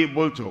never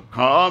able to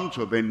come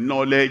to the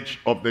knowledge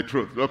of the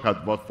truth. Look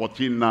at verse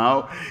 14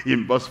 now.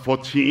 In verse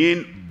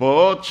 14,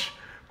 but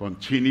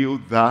continue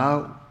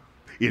thou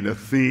in the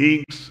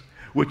things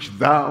which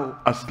thou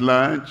hast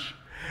learned,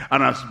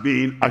 and hast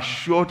been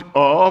assured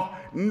of,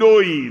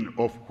 knowing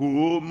of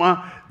whom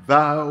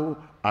thou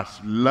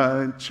hast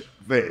learned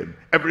them.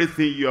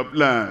 Everything you have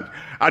learned.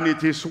 And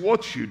it is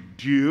what you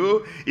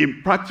do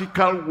in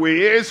practical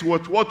ways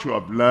with what you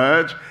have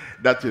learned,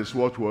 that is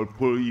what will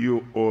pull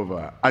you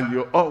over. And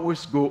you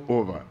always go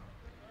over.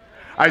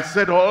 I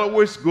said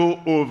always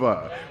go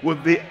over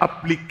with the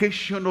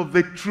application of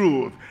the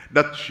truth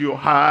that you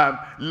have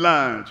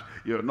learned.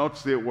 You'll not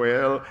say,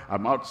 well,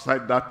 I'm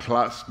outside that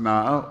class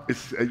now.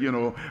 It's, you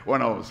know,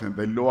 when I was in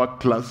the lower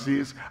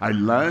classes, I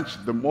learned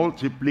the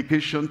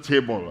multiplication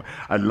table.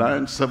 I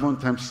learned 7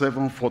 times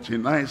 7,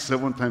 49,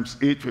 7 times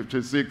 8,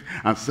 56,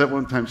 and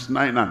 7 times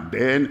 9, and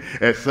then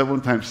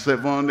 7 times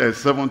 7,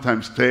 7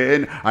 times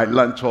 10. I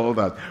learned all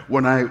that.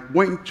 When I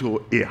went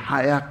to a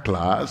higher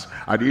class,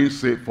 I didn't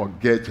say,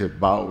 forget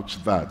about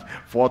that.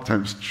 4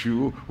 times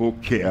 2, who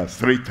cares?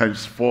 3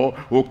 times 4,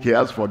 who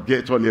cares?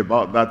 Forget all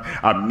about that.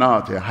 I'm now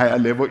at a higher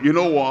level. You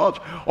know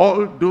what?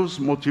 All those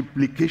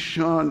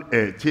multiplication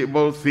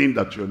table thing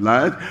that you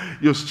learned,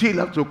 you still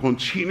have to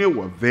continue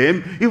with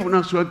them even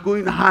as you are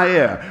going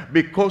higher,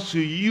 because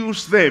you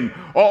use them.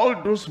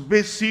 All those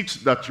basics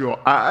that you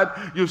had,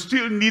 you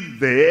still need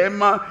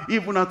them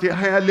even at a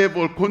higher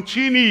level.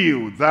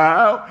 Continue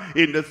thou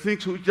in the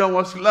things which thou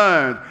hast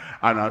learned,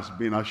 and has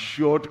been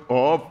assured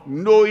of,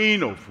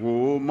 knowing of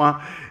whom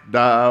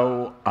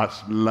thou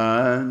hast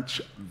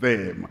learned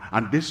them.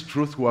 And this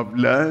truth we have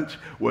learned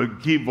will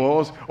give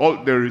us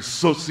all the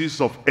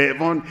resources of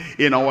heaven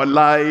in our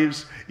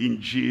lives,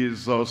 in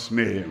Jesus'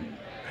 name.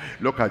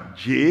 Look at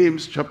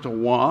James chapter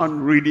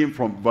 1, reading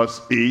from verse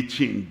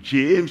 18.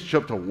 James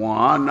chapter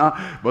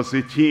 1, verse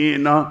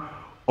 18.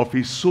 Of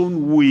his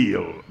own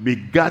will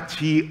begat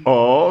he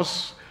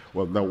us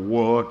with the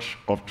word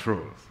of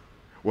truth.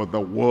 With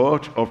the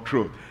word of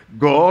truth.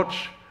 God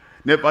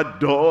never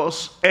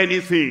does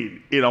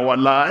anything in our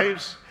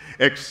lives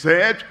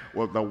except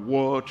with the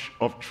word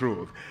of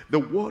truth. The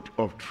word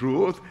of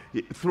truth,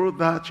 through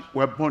that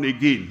we're born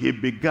again. He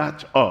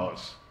begat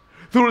us.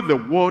 Through the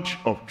word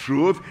of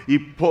truth, he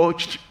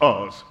purged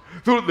us.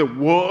 Through the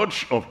word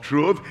of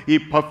truth, he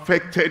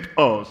perfected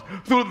us.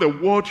 Through the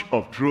word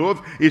of truth,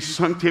 he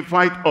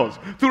sanctified us.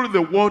 Through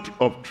the word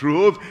of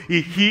truth,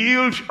 he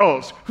healed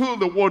us. Through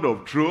the word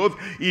of truth,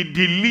 he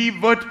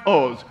delivered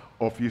us.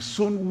 Of his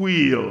own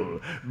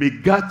will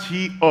begat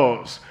he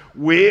us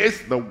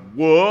with the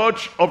word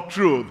of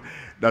truth,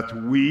 that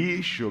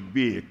we should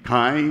be a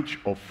kind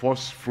of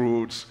first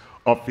fruits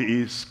of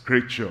his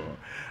creature.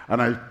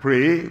 And I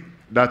pray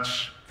that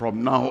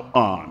from now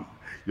on,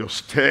 you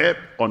step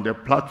on the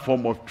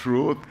platform of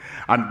truth,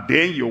 and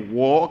then you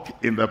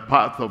walk in the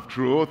path of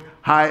truth.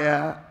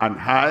 Higher and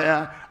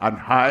higher and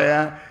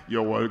higher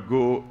you will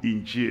go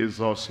in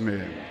Jesus'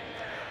 name.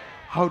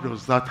 How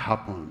does that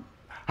happen?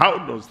 How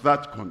does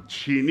that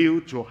continue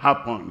to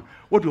happen?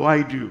 What do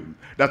I do?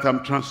 That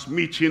I'm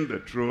transmitting the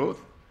truth,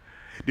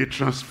 the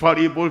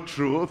transferable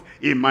truth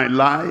in my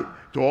life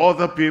to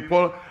other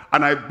people,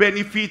 and I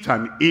benefit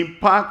and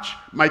impact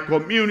my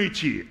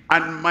community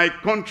and my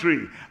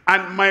country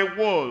and my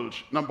world.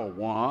 Number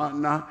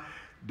one,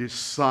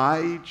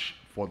 decide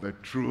for the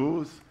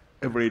truth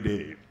every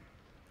day.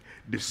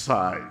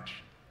 Decide.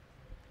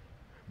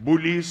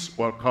 Bullies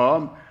will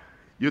come,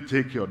 you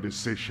take your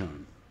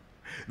decision.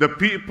 The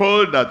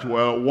people that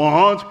will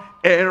want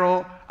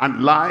error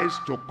and lies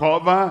to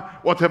cover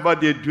whatever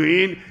they're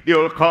doing, they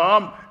will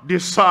come.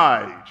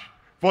 Decide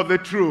for the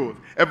truth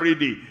every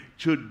day.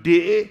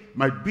 Today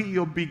might be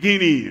your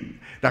beginning,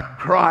 that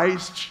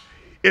Christ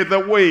is the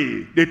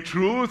way, the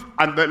truth,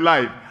 and the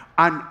life.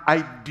 And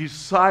I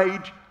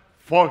decide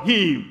for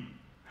him.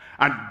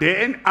 And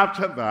then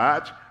after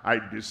that, I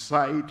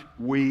decide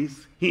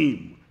with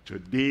him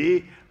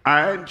today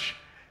and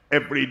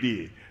every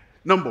day.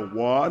 Number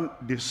one,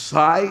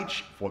 decide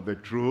for the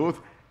truth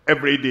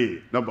every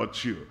day. Number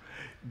two,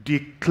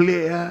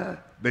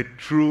 declare the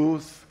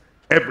truth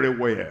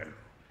everywhere.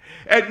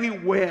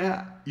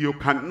 Anywhere you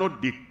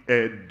cannot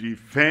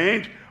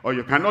defend or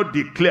you cannot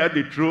declare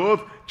the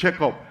truth,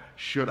 check up,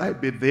 should I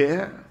be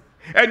there?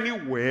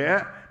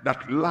 Anywhere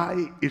that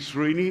lie is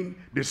reigning,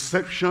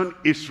 deception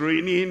is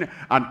reigning,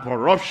 and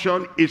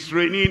corruption is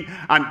reigning,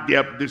 and they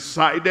have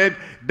decided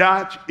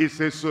that is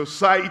a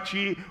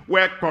society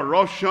where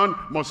corruption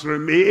must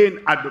remain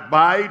and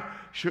abide.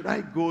 Should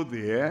I go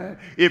there?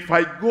 If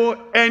I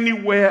go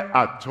anywhere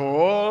at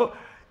all,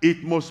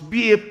 it must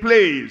be a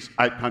place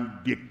I can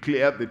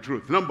declare the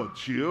truth. Number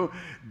two,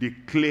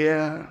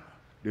 declare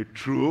the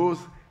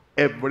truth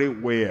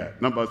everywhere.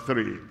 Number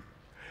three,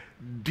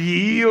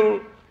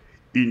 deal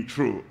in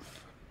truth.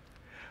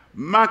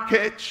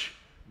 Market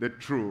the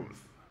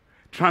truth.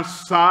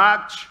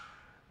 Transact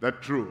the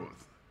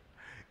truth.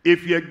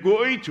 If you're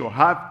going to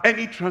have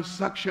any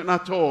transaction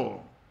at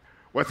all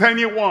with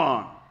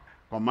anyone,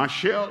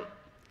 commercial,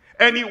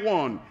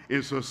 anyone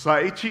in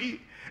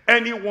society,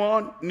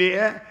 anyone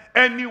near,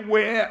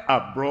 anywhere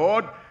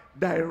abroad,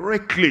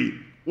 directly,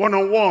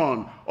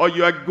 one-on-one, or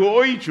you are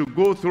going to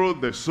go through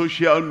the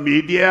social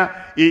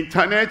media,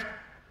 internet,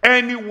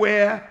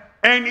 anywhere,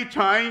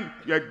 anytime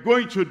you're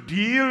going to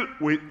deal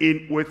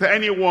with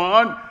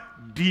anyone,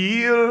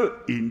 deal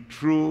in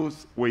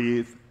truth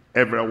with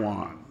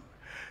everyone.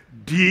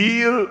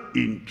 Deal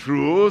in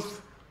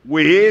truth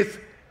with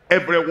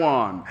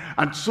everyone.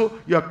 And so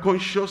you're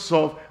conscious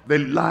of the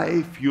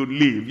life you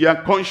live. You're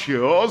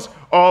conscious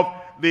of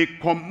the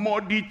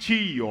commodity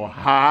you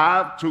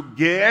have to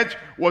get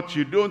what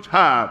you don't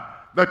have,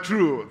 the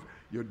truth.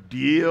 You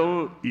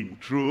deal in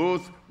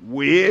truth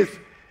with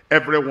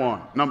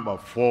everyone. Number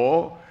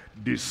four,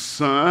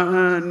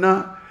 discern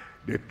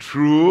the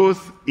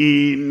truth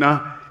in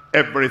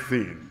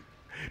everything.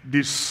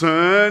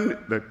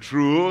 Discern the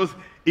truth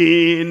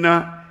in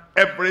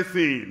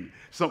everything.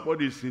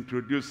 Somebody is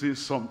introducing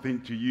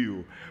something to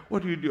you.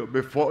 What do you do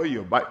before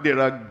you buy? There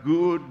are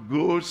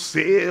good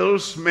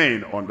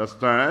salesmen,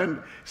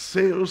 understand?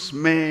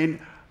 Salesmen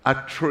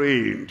are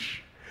trained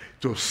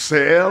to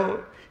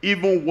sell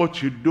even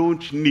what you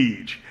don't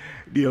need.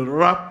 They'll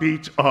wrap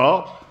it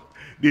up,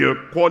 they'll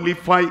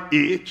qualify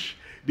it,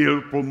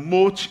 they'll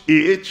promote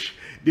it,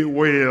 they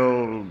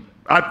will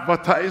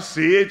advertise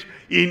it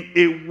in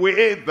a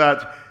way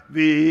that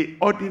the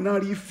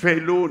ordinary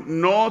fellow,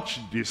 not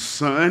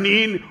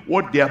discerning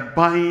what they are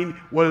buying,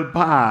 will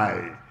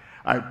buy.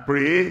 I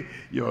pray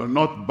you'll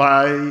not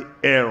buy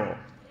error.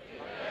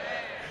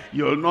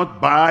 You'll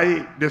not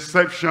buy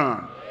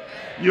deception.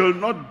 You'll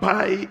not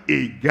buy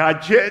a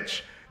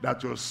gadget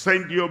that will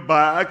send you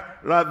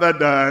back rather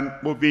than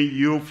moving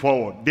you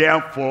forward.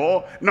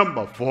 Therefore,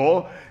 number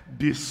four,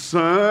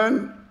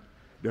 discern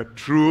the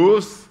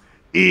truth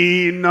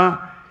in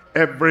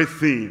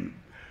everything.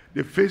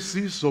 The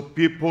faces of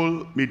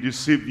people may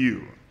deceive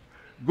you.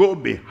 Go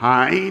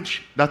behind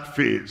that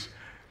face.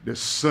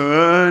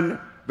 Discern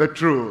the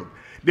truth.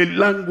 The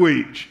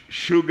language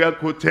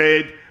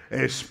sugar-coated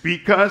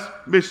speakers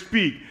may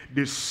speak.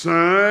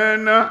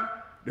 Discern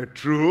the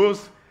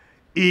truth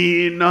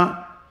in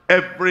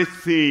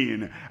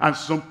everything. And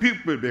some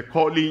people be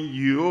calling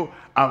you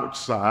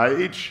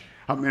outside.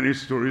 How many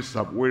stories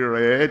have we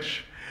read?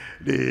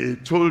 They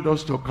told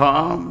us to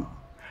come,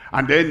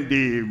 and then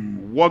they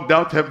worked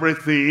out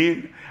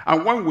everything.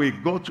 And when we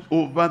got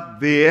over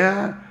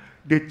there,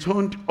 they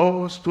turned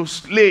us to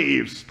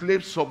slaves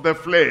of the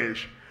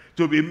flesh,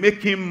 to be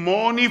making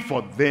money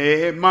for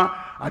them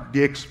at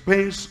the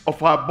expense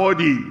of our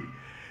body.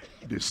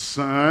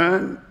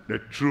 Discern the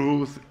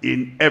truth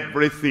in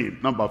everything.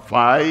 Number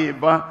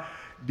five,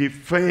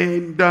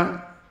 defend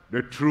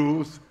the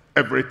truth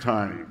every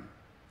time.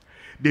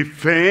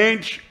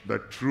 Defend the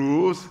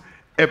truth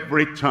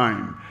every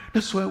time.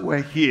 That's why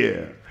we're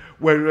here.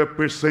 We're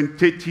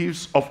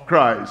representatives of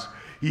Christ.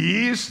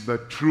 He is the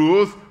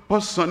truth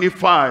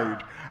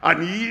personified,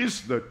 and he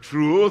is the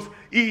truth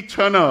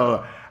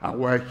eternal. And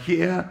we're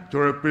here to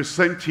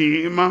represent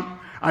him.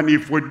 And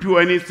if we do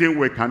anything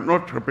we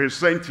cannot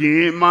represent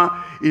him,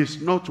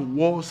 it's not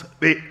worth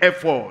the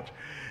effort.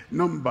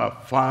 Number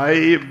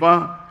five,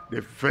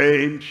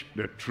 defend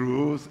the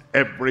truth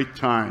every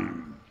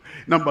time.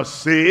 Number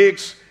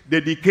six,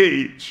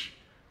 dedicate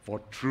for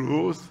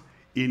truth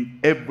in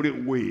every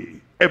way.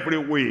 Every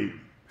way.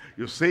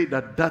 You say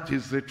that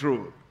is the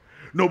truth.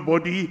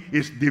 Nobody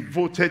is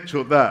devoted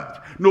to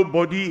that.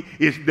 Nobody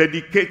is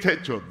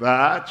dedicated to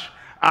that.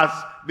 As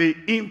the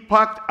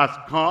impact has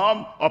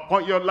come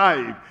upon your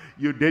life,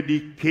 you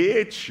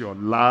dedicate your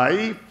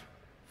life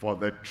for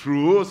the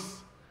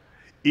truth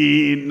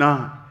in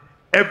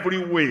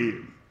every way.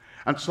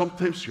 And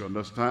sometimes you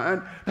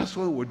understand, that's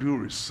why we do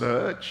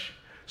research.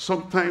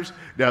 Sometimes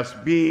there's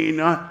been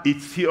a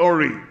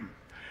theory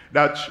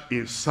that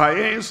in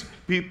science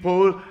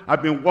people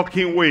have been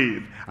working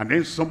with, and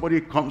then somebody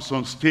comes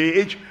on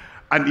stage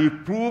and he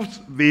proves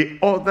the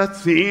other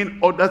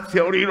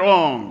theory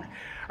wrong.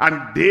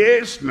 And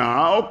this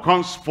now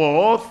comes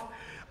forth,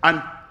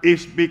 and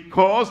it's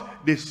because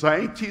the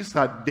scientists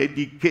are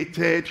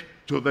dedicated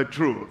to the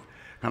truth.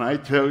 Can I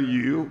tell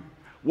you,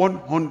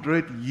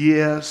 100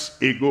 years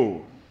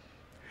ago,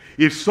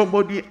 if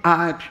somebody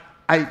had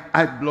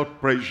high blood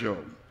pressure,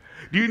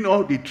 Do you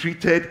know they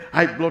treated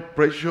high blood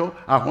pressure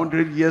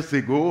 100 years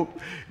ago?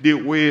 They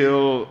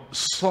will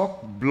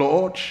suck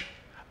blood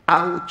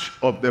out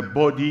of the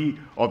body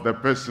of the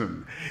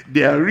person.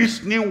 Their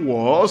reasoning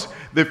was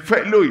the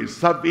fellow is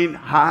having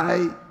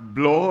high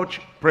blood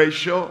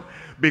pressure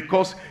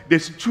because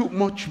there's too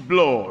much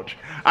blood.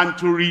 And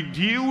to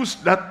reduce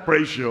that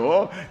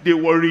pressure, they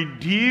will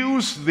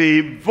reduce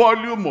the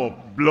volume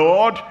of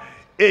blood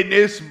in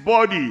his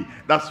body.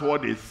 That's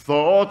what they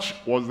thought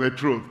was the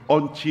truth,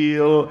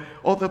 until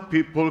other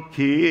people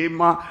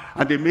came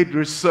and they made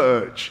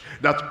research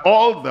that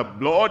all the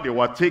blood they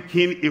were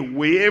taking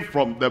away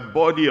from the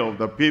body of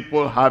the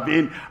people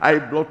having high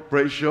blood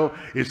pressure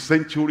a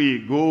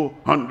century ago,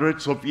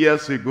 hundreds of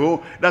years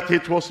ago, that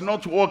it was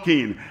not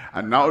working.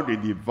 And now they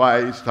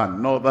devised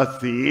another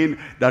thing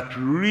that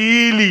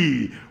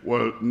really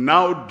will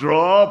now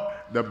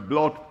drop the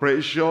blood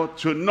pressure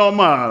to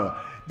normal.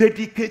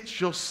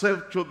 Dedicate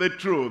yourself to the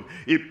truth.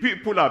 If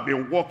people have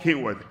been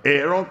walking with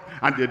error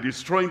and they're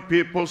destroying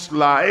people's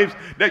lives,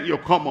 then you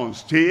come on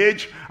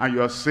stage and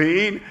you're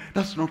saying,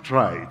 that's not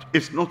right,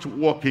 it's not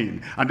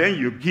working. And then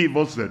you give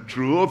us the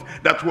truth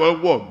that will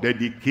work.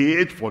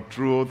 Dedicate for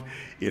truth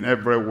in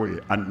every way.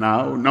 And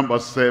now, number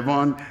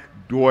 7,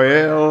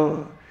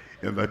 dwell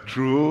in the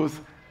truth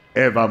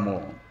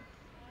evermore.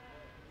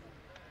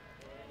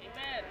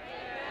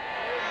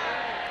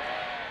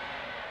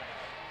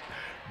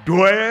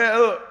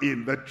 Dwell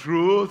in the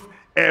truth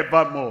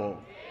evermore.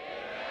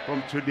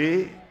 From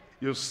today,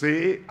 you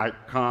say, I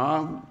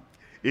come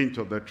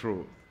into the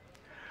truth.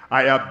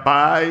 I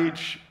abide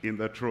in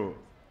the truth.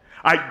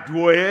 I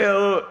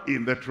dwell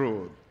in the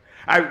truth.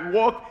 I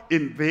walk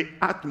in the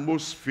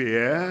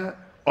atmosphere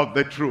of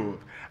the truth.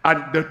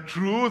 And the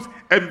truth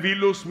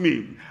envelops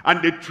me.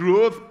 And the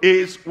truth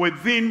is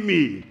within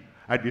me.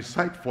 I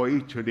decide for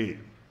it today.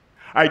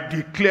 I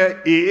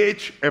declare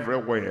it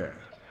everywhere.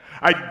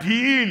 I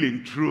deal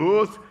in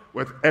truth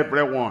with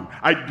everyone.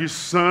 I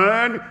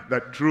discern the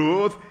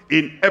truth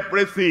in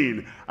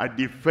everything. I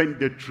defend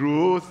the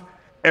truth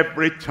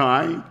every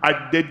time.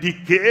 I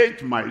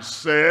dedicate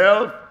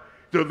myself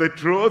to the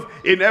truth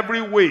in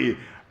every way.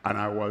 And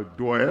I will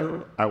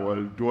dwell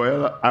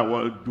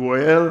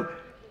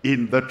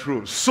in the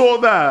truth, so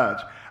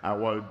that I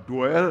will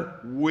dwell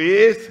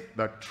with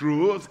the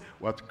truth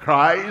with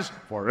Christ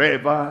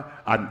forever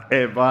and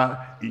ever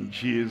in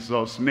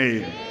Jesus'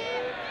 name.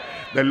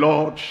 The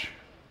Lord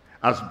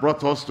has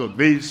brought us to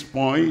this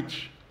point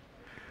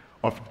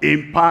of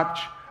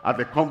impact at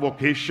the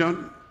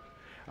convocation.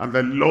 And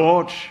the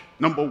Lord,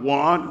 number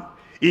 1,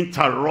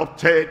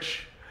 interrupted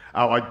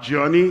our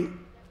journey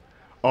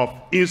of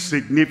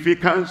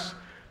insignificance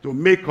to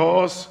make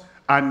us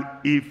an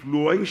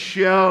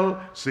influential,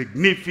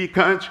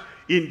 significant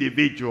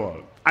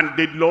individual. And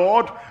the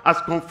Lord has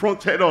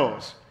confronted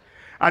us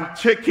and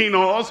taken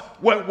us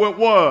where we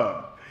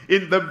were,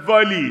 in the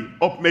valley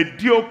of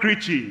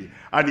mediocrity,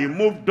 and he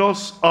moved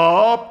us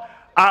up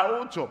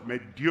out of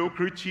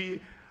mediocrity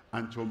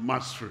and to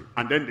mastery.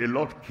 And then the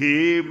Lord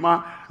came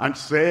and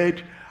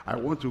said, I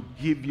want to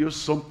give you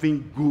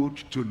something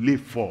good to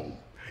live for,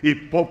 a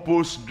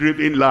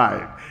purpose-driven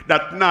life.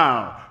 That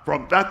now,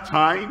 from that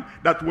time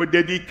that we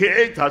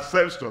dedicate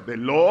ourselves to the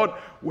Lord,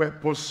 we're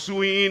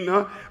pursuing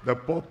the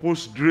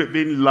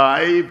purpose-driven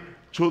life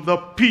to the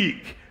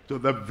peak, to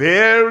the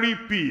very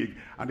peak.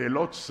 And the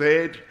Lord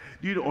said,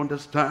 do you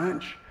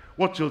understand?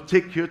 What will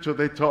take you to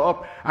the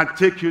top and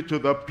take you to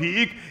the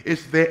peak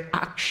is the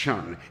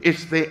action,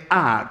 it's the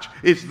act,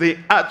 it's the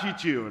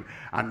attitude.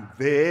 And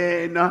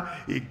then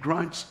he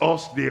grants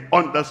us the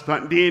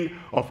understanding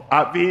of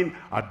having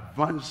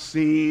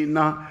advancing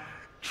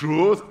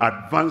truth,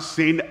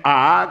 advancing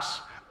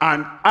acts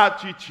and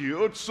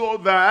attitude, so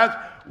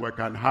that we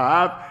can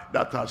have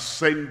that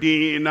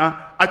ascending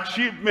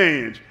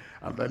achievement.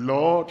 And the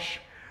Lord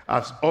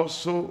has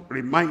also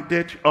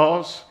reminded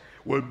us,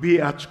 we'll be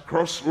at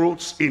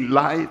crossroads in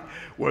life,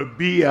 we'll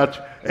be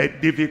at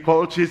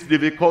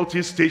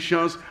difficulty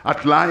stations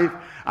at life,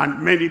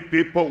 and many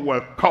people will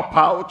cop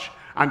out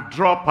and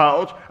drop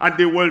out, and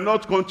they will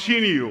not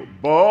continue.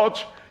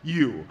 But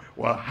you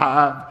will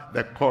have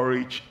the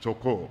courage to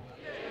go.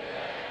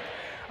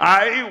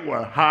 I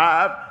will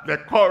have the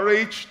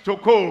courage to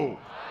go.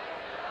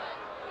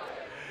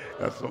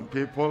 There's some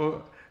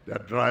people,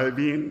 they're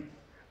driving,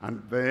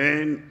 and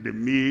then they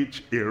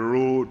meet a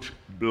road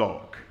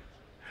block.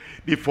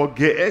 They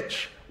forget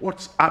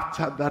what's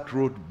after that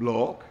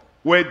roadblock,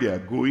 where they are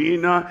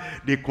going.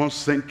 They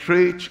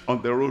concentrate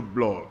on the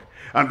roadblock,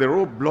 and the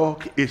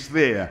roadblock is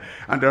there.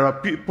 And there are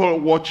people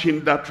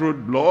watching that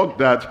roadblock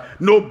that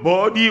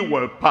nobody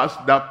will pass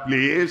that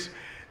place.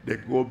 They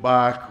go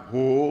back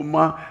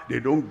home.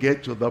 They don't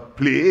get to the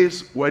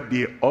place where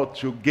they ought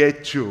to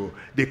get to.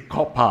 They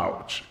cop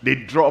out. They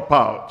drop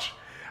out.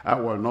 I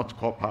will not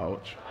cop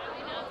out.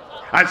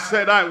 I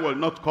said I will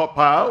not cop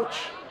out.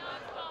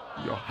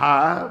 You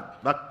have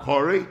that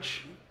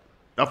courage,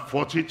 that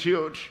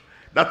fortitude,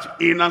 that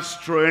inner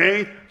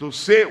strength to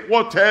say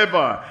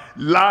whatever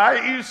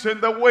lies in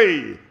the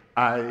way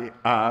I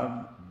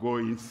am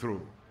going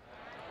through.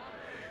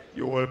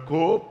 you will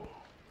cope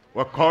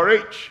with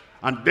courage,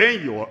 and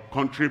then you will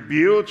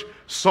contribute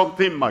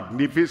something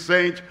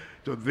magnificent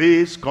to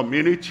this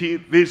community,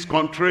 this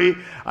country,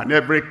 and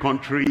every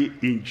country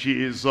in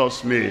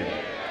Jesus' name.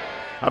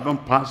 Having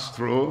passed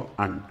through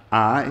an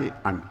I,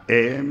 an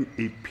M,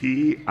 a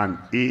P, an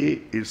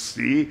A, a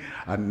C,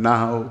 and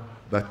now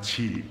the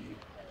T.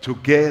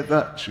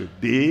 Together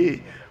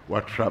today,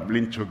 we're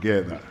traveling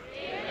together.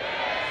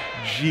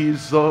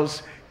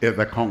 Jesus is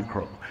the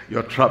conqueror.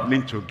 You're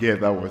traveling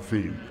together with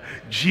him.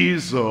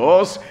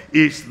 Jesus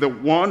is the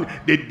one,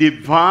 the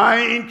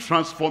divine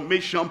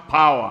transformation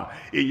power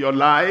in your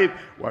life.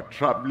 We're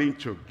traveling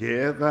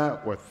together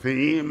with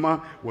him,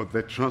 with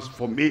the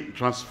transforming,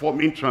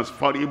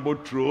 transferable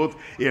truth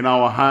in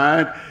our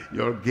heart.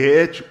 You'll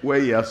get where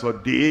he has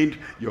ordained.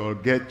 You'll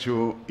get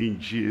to in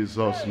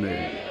Jesus'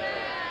 name.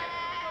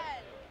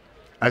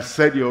 I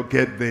said you'll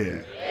get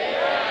there.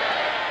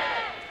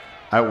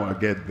 I want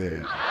to get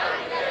there.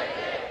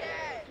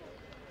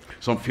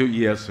 Some few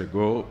years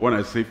ago, when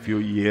I say few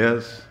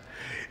years,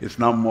 it's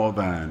now more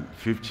than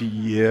 50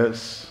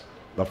 years,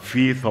 the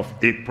 5th of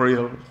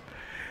April,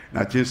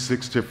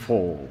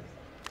 1964,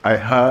 I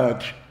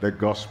heard the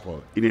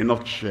gospel in a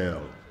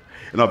nutshell,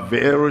 in a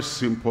very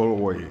simple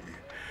way,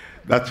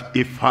 that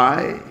if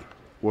I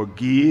will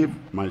give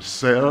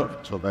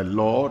myself to the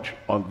Lord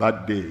on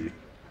that day,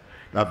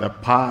 that the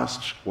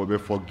past will be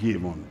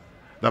forgiven,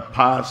 the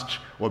past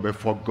will be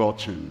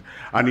forgotten,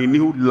 and a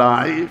new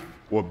life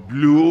will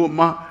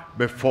bloom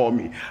before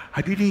me.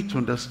 I didn't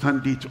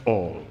understand it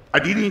all. I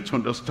didn't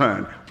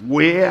understand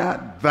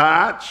where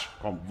that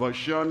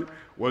conversion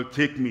will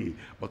take me.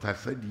 But I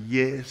said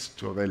yes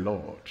to the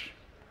Lord.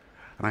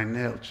 And I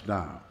knelt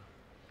down.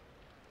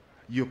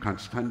 You can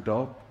stand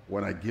up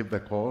when I give the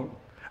call.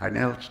 I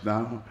knelt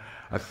down.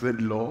 I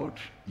said, Lord,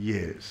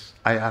 yes,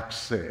 I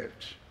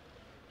accept.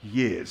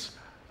 Yes,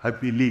 I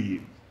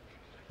believe.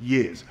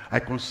 Yes, I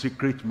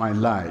consecrate my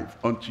life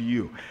unto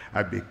you.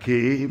 I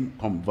became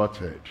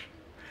converted.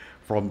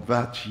 From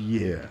that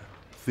year,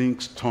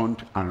 things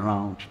turned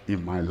around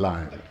in my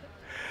life.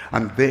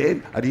 And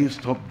then I didn't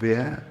stop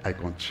there. I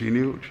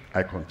continued,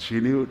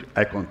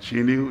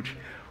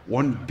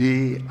 one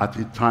day at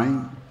a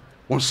time,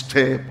 one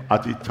step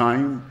at a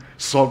time,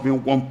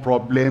 solving one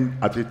problem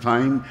at a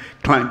time,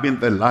 climbing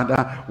the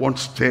ladder one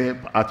step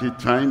at a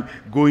time,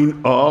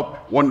 going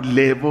up one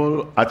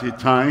level at a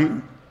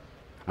time.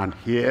 And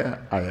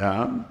here I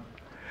am,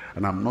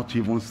 and I'm not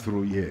even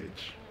through yet.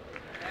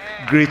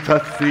 Greater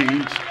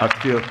things are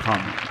still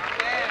coming.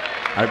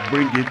 I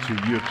bring it to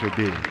you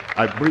today.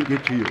 I bring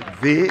it to you.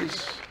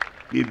 This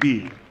may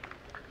be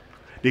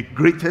the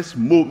greatest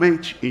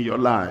moment in your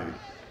life,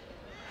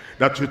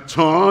 that you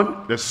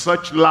turn the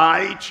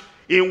searchlight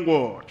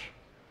inward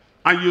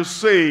and you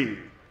say,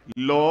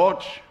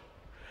 Lord,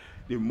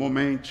 the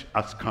moment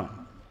has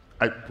come.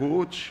 I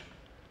put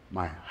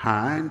my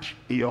hand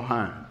in your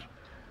hand,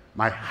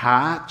 my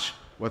heart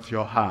with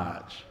your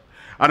heart,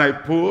 and I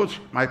put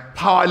my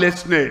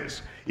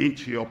powerlessness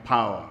into your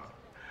power.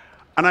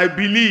 And I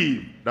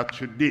believe that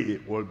today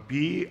will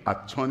be a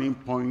turning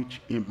point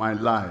in my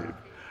life.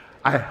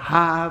 I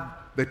have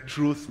the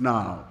truth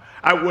now.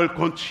 I will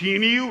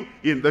continue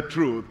in the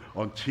truth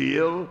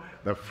until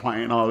the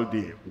final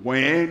day,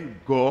 when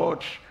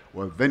God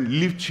will then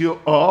lift you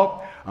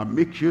up and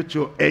make you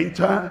to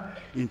enter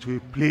into a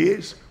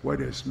place where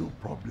there's no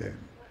problem.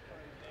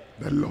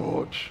 The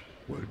Lord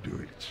will do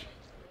it.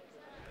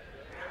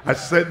 I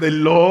said the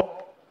Lord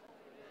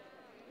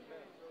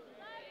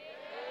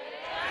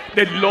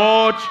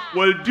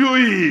will do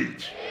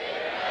it.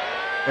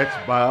 Heads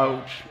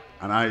bowed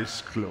and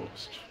eyes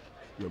closed.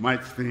 You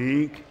might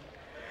think,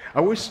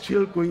 are we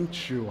still going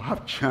to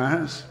have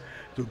chance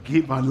to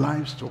give our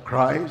lives to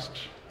Christ?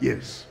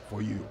 Yes,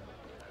 for you.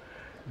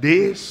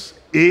 This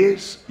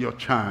is your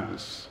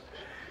chance,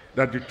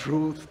 that the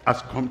truth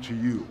has come to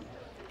you.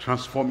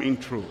 Transforming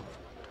truth,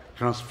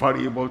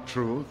 transferable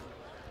truth,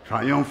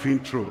 triumphing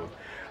truth.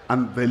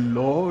 And the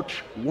Lord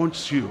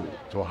wants you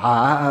to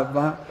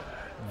have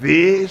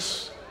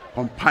this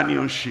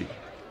companionship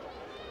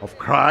of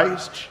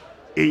Christ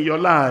in your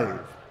life.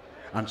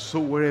 And so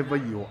wherever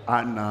you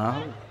are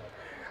now,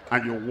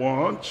 and you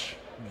want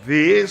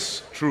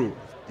this truth,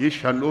 you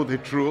shall know the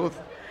truth,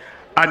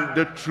 and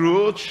the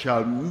truth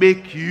shall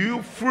make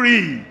you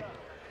free.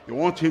 You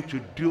want him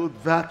to do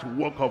that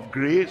work of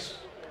grace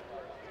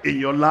in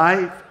your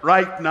life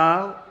right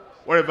now,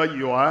 wherever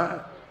you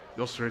are.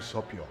 Just raise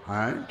up your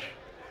hand.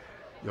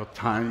 Your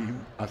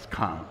time has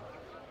come.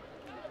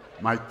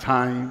 My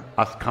time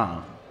has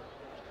come.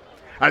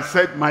 I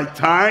said my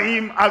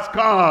time has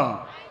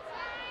come.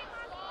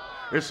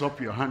 Raise up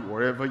your hand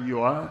wherever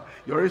you are.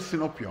 You're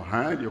raising up your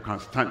hand. You can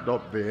stand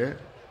up there.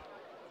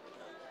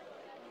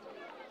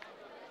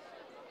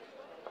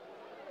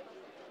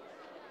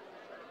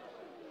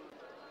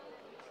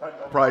 Stand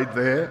up right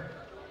there.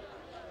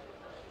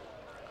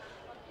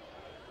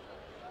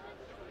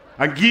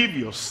 And give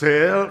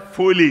yourself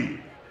fully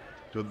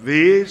to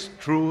this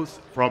truth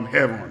from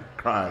heaven,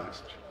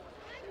 Christ.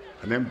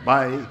 And then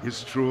by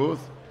his truth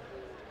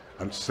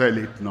and sell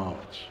it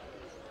not.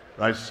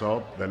 Rise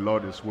up, the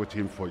Lord is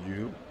waiting for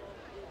you.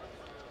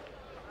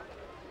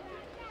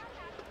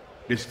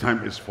 This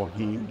time is for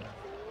him.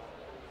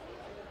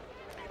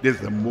 This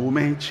is the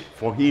moment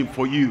for him,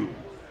 for you,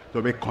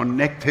 to be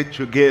connected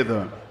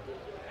together.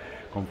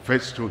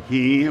 Confess to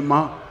him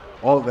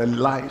all the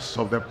lies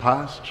of the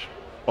past,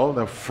 all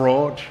the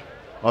fraud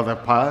of the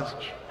past,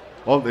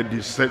 all the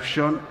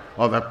deception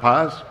of the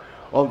past,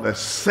 all the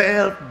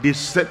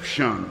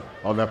self-deception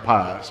of the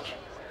past.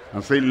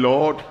 And say,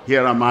 Lord,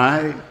 here am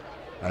I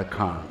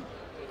come.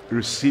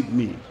 Receive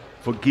me,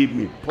 forgive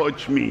me,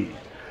 purge me,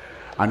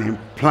 and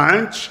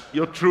implant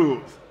your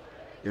truth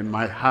in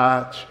my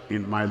heart,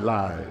 in my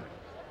life.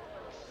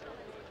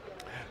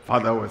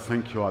 Father, we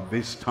thank you at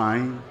this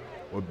time.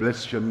 We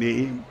bless your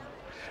name.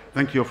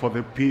 Thank you for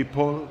the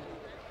people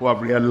who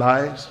have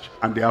realized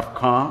and they have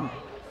come.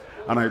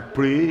 And I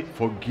pray,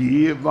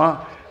 forgive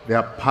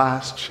their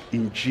past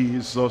in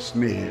Jesus'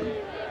 name.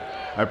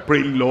 I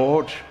pray,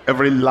 Lord,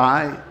 every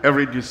lie,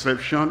 every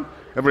deception,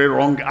 every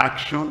wrong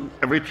action,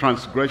 every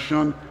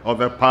transgression of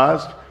the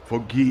past,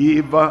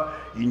 forgive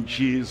in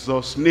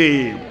Jesus'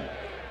 name.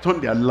 Turn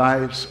their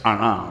lives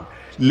around.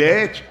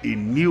 Let a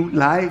new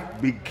life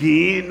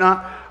begin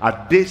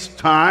at this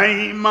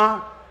time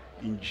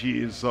in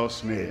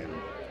Jesus' name.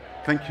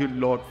 Thank you,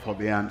 Lord, for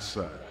the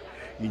answer.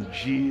 In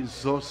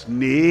Jesus'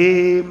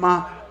 name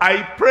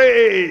I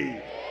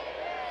pray.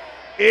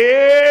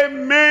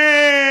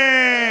 Amen.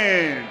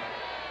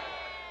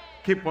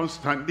 Keep on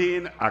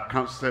standing. Our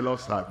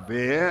counselors are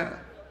there.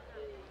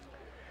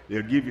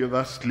 They'll give you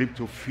that slip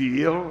to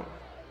fill.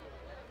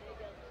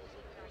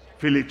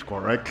 Fill it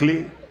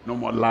correctly. No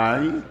more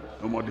lying.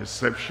 No more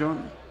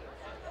deception.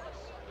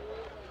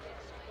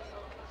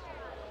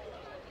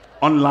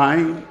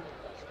 Online,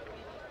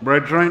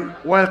 brethren,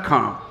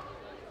 welcome.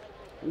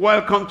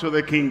 Welcome to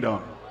the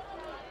kingdom.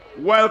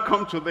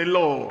 Welcome to the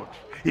Lord.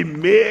 He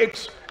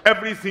makes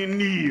everything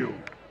new.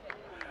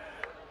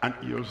 And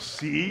you'll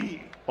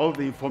see all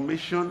the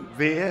information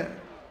there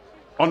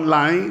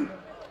online.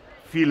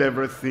 Fill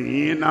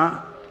everything in,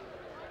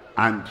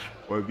 and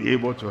we'll be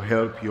able to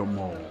help you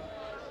more.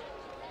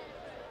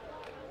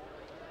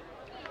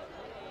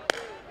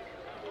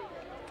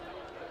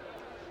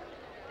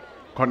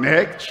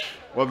 Connect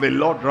with the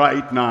Lord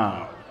right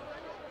now.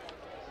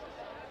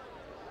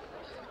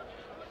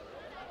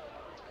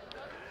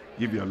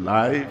 Give your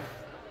life,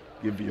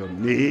 give your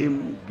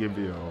name, give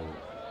your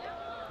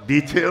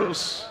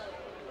details.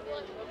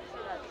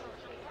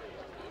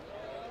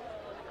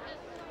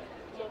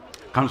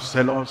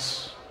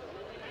 Counselors,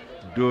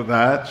 do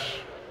that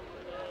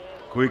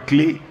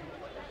quickly.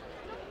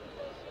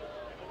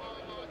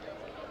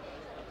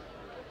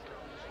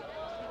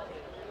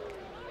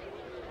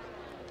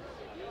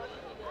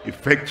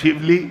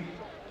 Effectively.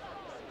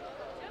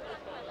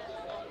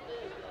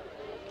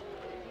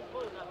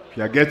 If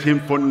you are getting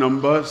phone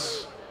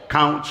numbers,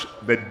 count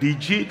the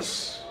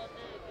digits.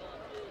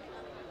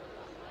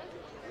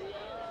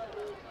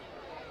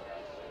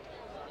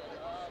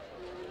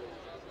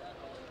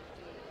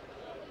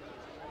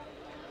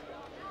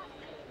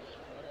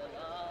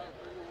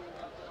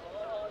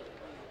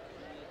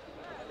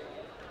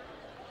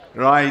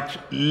 Write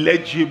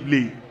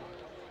legibly,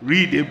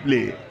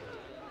 readably,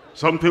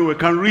 something we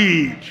can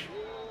read.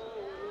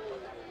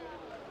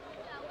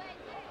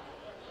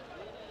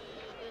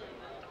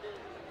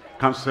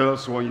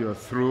 Counselors, when you're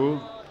through,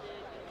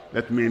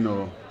 let me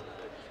know.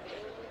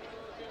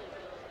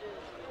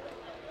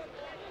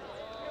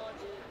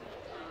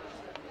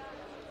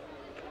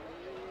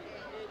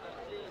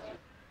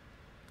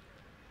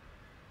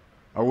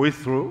 Are we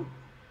through?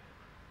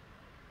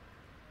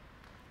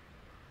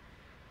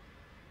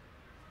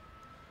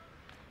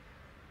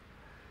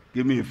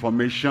 Give me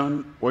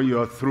information when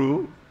you're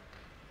through.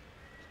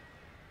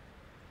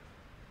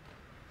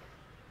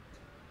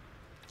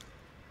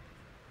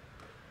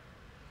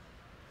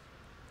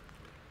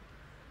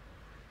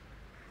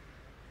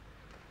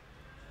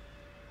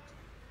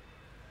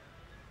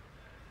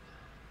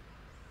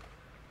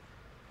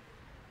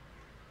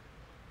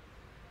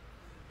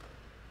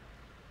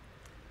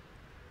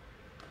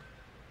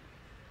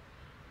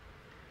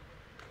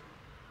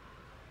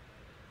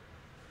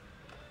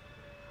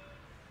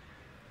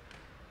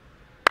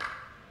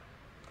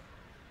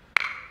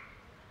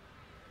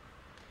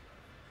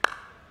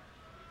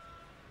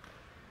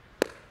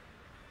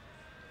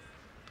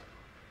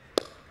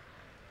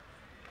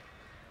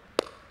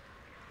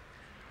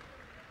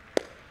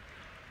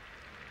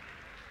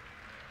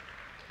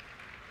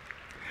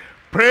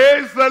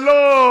 Praise the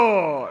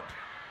Lord.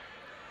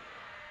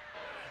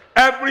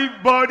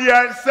 Everybody,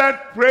 I said,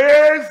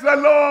 praise the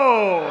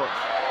Lord.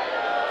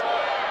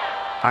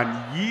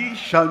 And ye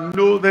shall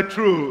know the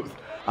truth,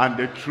 and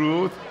the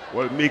truth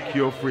will make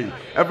you free.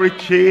 Every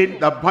chain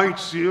that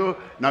binds you,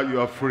 now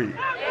you are free.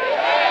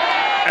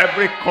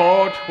 Every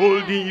cord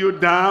holding you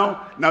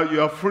down, now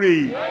you are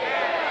free.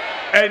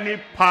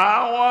 Any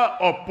power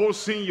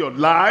opposing your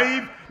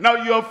life, now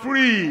you are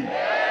free.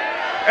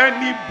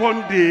 Any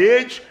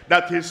bondage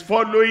that is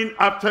following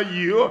after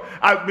you,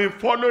 I've been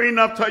following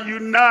after you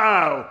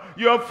now.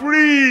 You're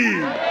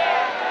free.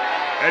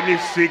 Any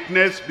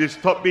sickness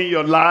disturbing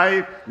your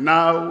life,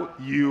 now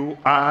you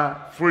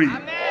are free.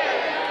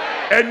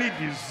 Any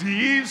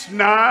disease,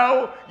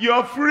 now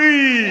you're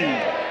free.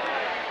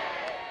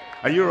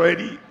 Are you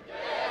ready?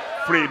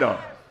 Freedom.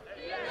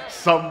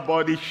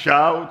 Somebody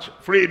shout,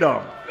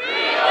 freedom.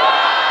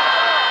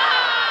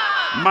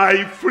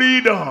 My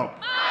freedom.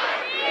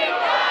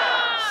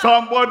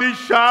 Somebody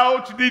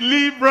shout,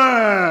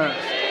 deliverance.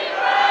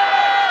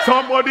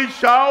 Somebody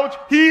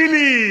shout,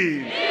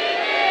 healing.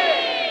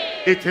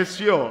 It is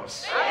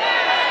yours.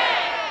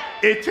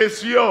 It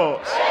is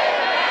yours.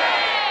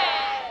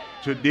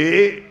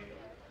 Today,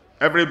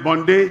 every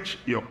bondage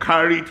you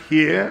carried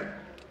here,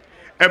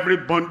 every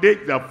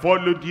bondage that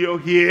followed you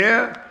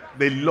here,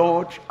 the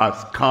Lord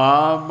has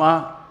come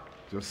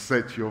to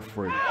set you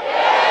free.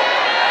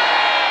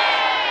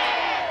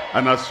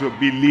 And as you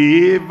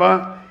believe,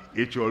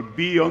 it will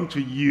be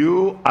unto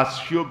you as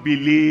you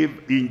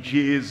believe in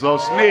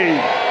Jesus' name.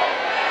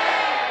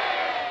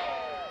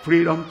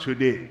 Freedom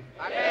today.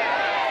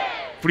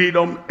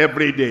 Freedom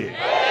every day.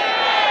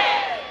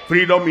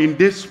 Freedom in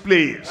this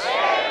place.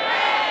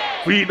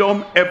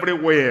 Freedom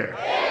everywhere.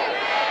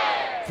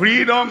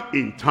 Freedom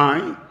in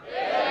time.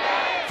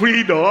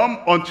 Freedom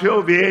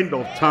until the end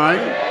of time.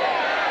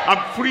 And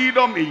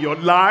freedom in your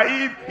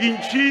life in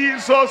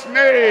Jesus'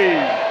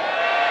 name.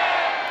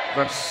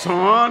 The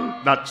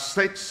Son that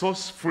sets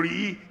us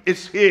free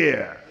is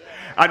here.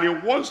 And he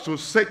wants to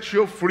set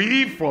you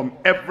free from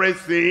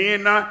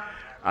everything,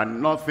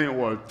 and nothing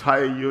will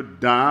tie you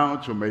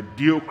down to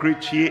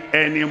mediocrity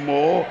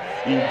anymore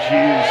in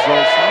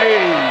Jesus'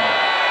 name.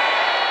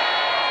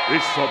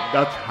 Raise up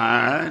that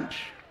hand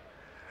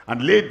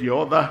and lay the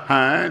other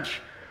hand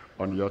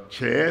on your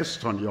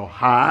chest, on your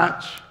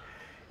heart.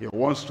 He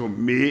wants to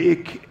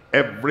make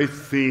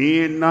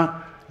everything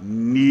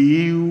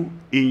new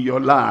in your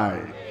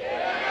life.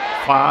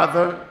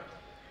 Father,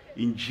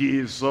 in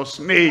Jesus'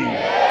 name.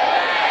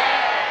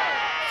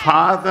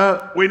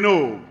 Father, we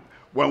know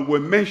when we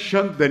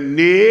mention the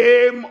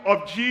name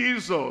of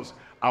Jesus,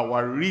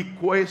 our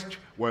request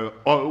will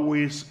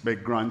always be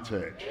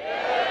granted.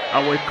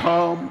 And we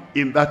come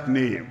in that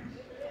name.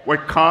 We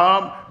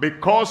come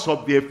because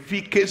of the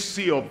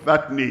efficacy of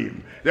that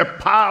name, the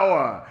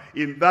power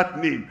in that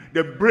name,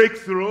 the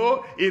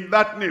breakthrough in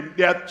that name,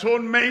 the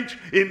atonement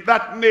in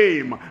that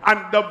name,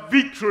 and the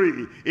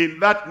victory in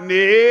that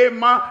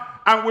name.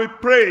 And we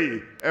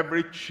pray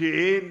every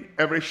chain,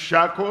 every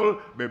shackle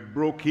be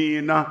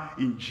broken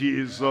in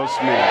Jesus'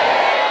 name.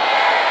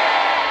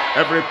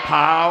 Every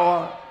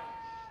power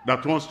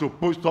that wants to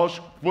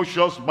push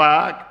us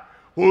back,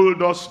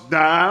 hold us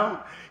down,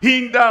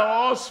 hinder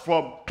us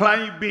from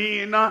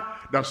climbing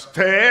the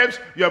steps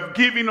you have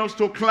given us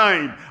to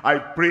climb, I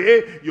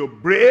pray you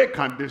break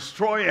and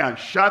destroy and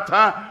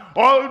shatter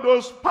all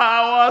those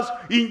powers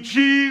in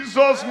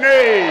Jesus'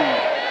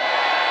 name.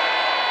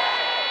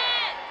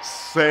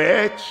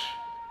 Set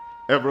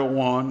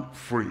everyone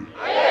free.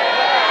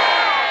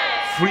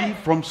 Free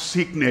from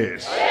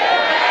sickness.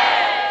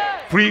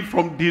 Free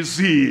from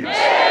disease.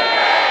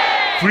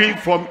 Free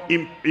from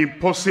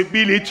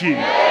impossibility.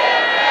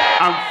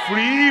 And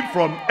free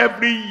from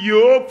every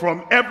yoke,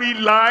 from every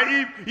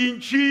life, in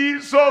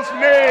Jesus'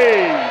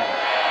 name.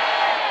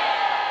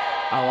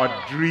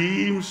 Our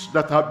dreams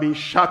that have been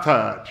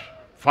shattered,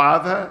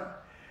 Father,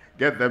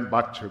 get them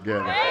back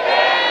together.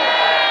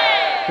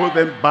 Put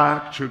them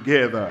back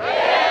together.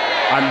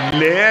 And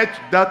let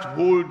that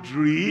whole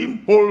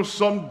dream,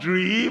 wholesome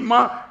dream,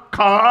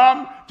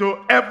 come to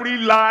every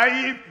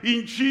life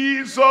in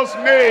Jesus'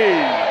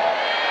 name.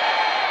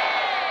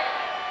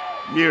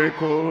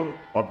 Miracle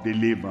of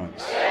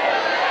deliverance.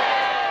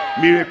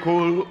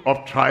 Miracle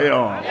of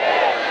triumph.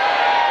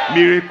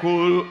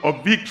 Miracle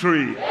of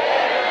victory.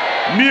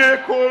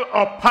 Miracle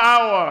of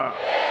power.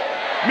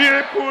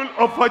 Miracle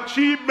of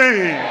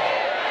achievement.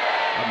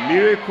 A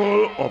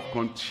miracle of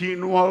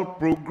continual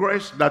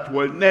progress that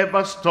will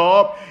never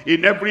stop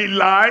in every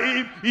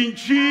life in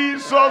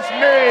Jesus'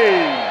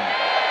 name.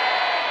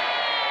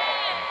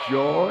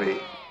 Joy,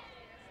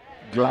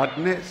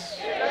 gladness,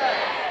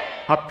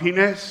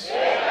 happiness,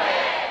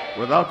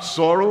 without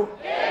sorrow,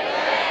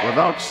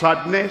 without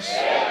sadness,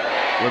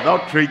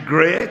 without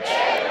regret,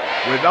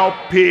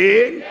 without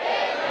pain,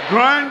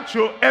 grant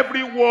to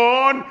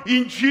everyone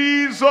in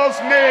Jesus'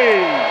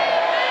 name.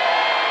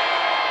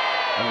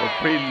 And we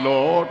pray,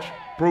 Lord,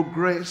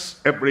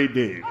 progress every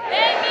day.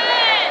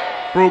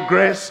 Amen.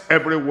 Progress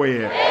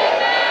everywhere.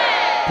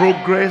 Amen.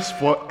 Progress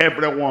for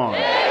everyone.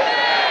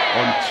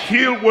 Amen.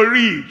 Until we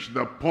reach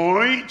the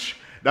point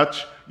that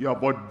you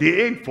have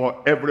ordained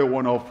for every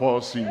one of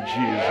us in Jesus'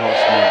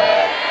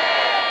 name.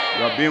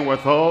 You have been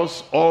with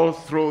us all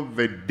through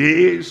the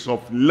days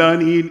of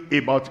learning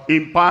about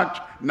impact.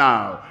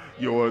 Now,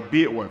 you will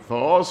be with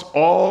us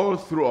all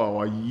through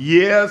our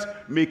years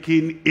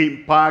making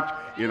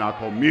impact in our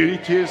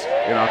communities,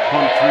 in our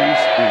countries,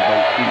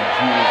 in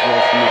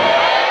Jesus'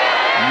 name.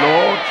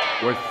 Lord,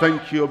 We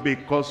thank you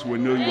because we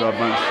know you have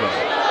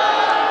answered.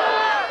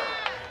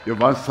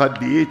 You've answered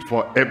it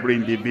for every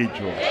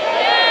individual.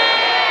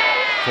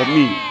 For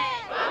me.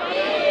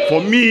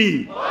 For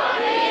me.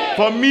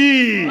 For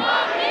me.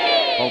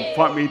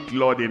 Confirm it,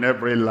 Lord, in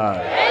every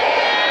life.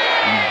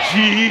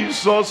 In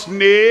Jesus'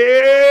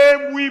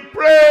 name we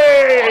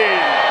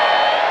pray.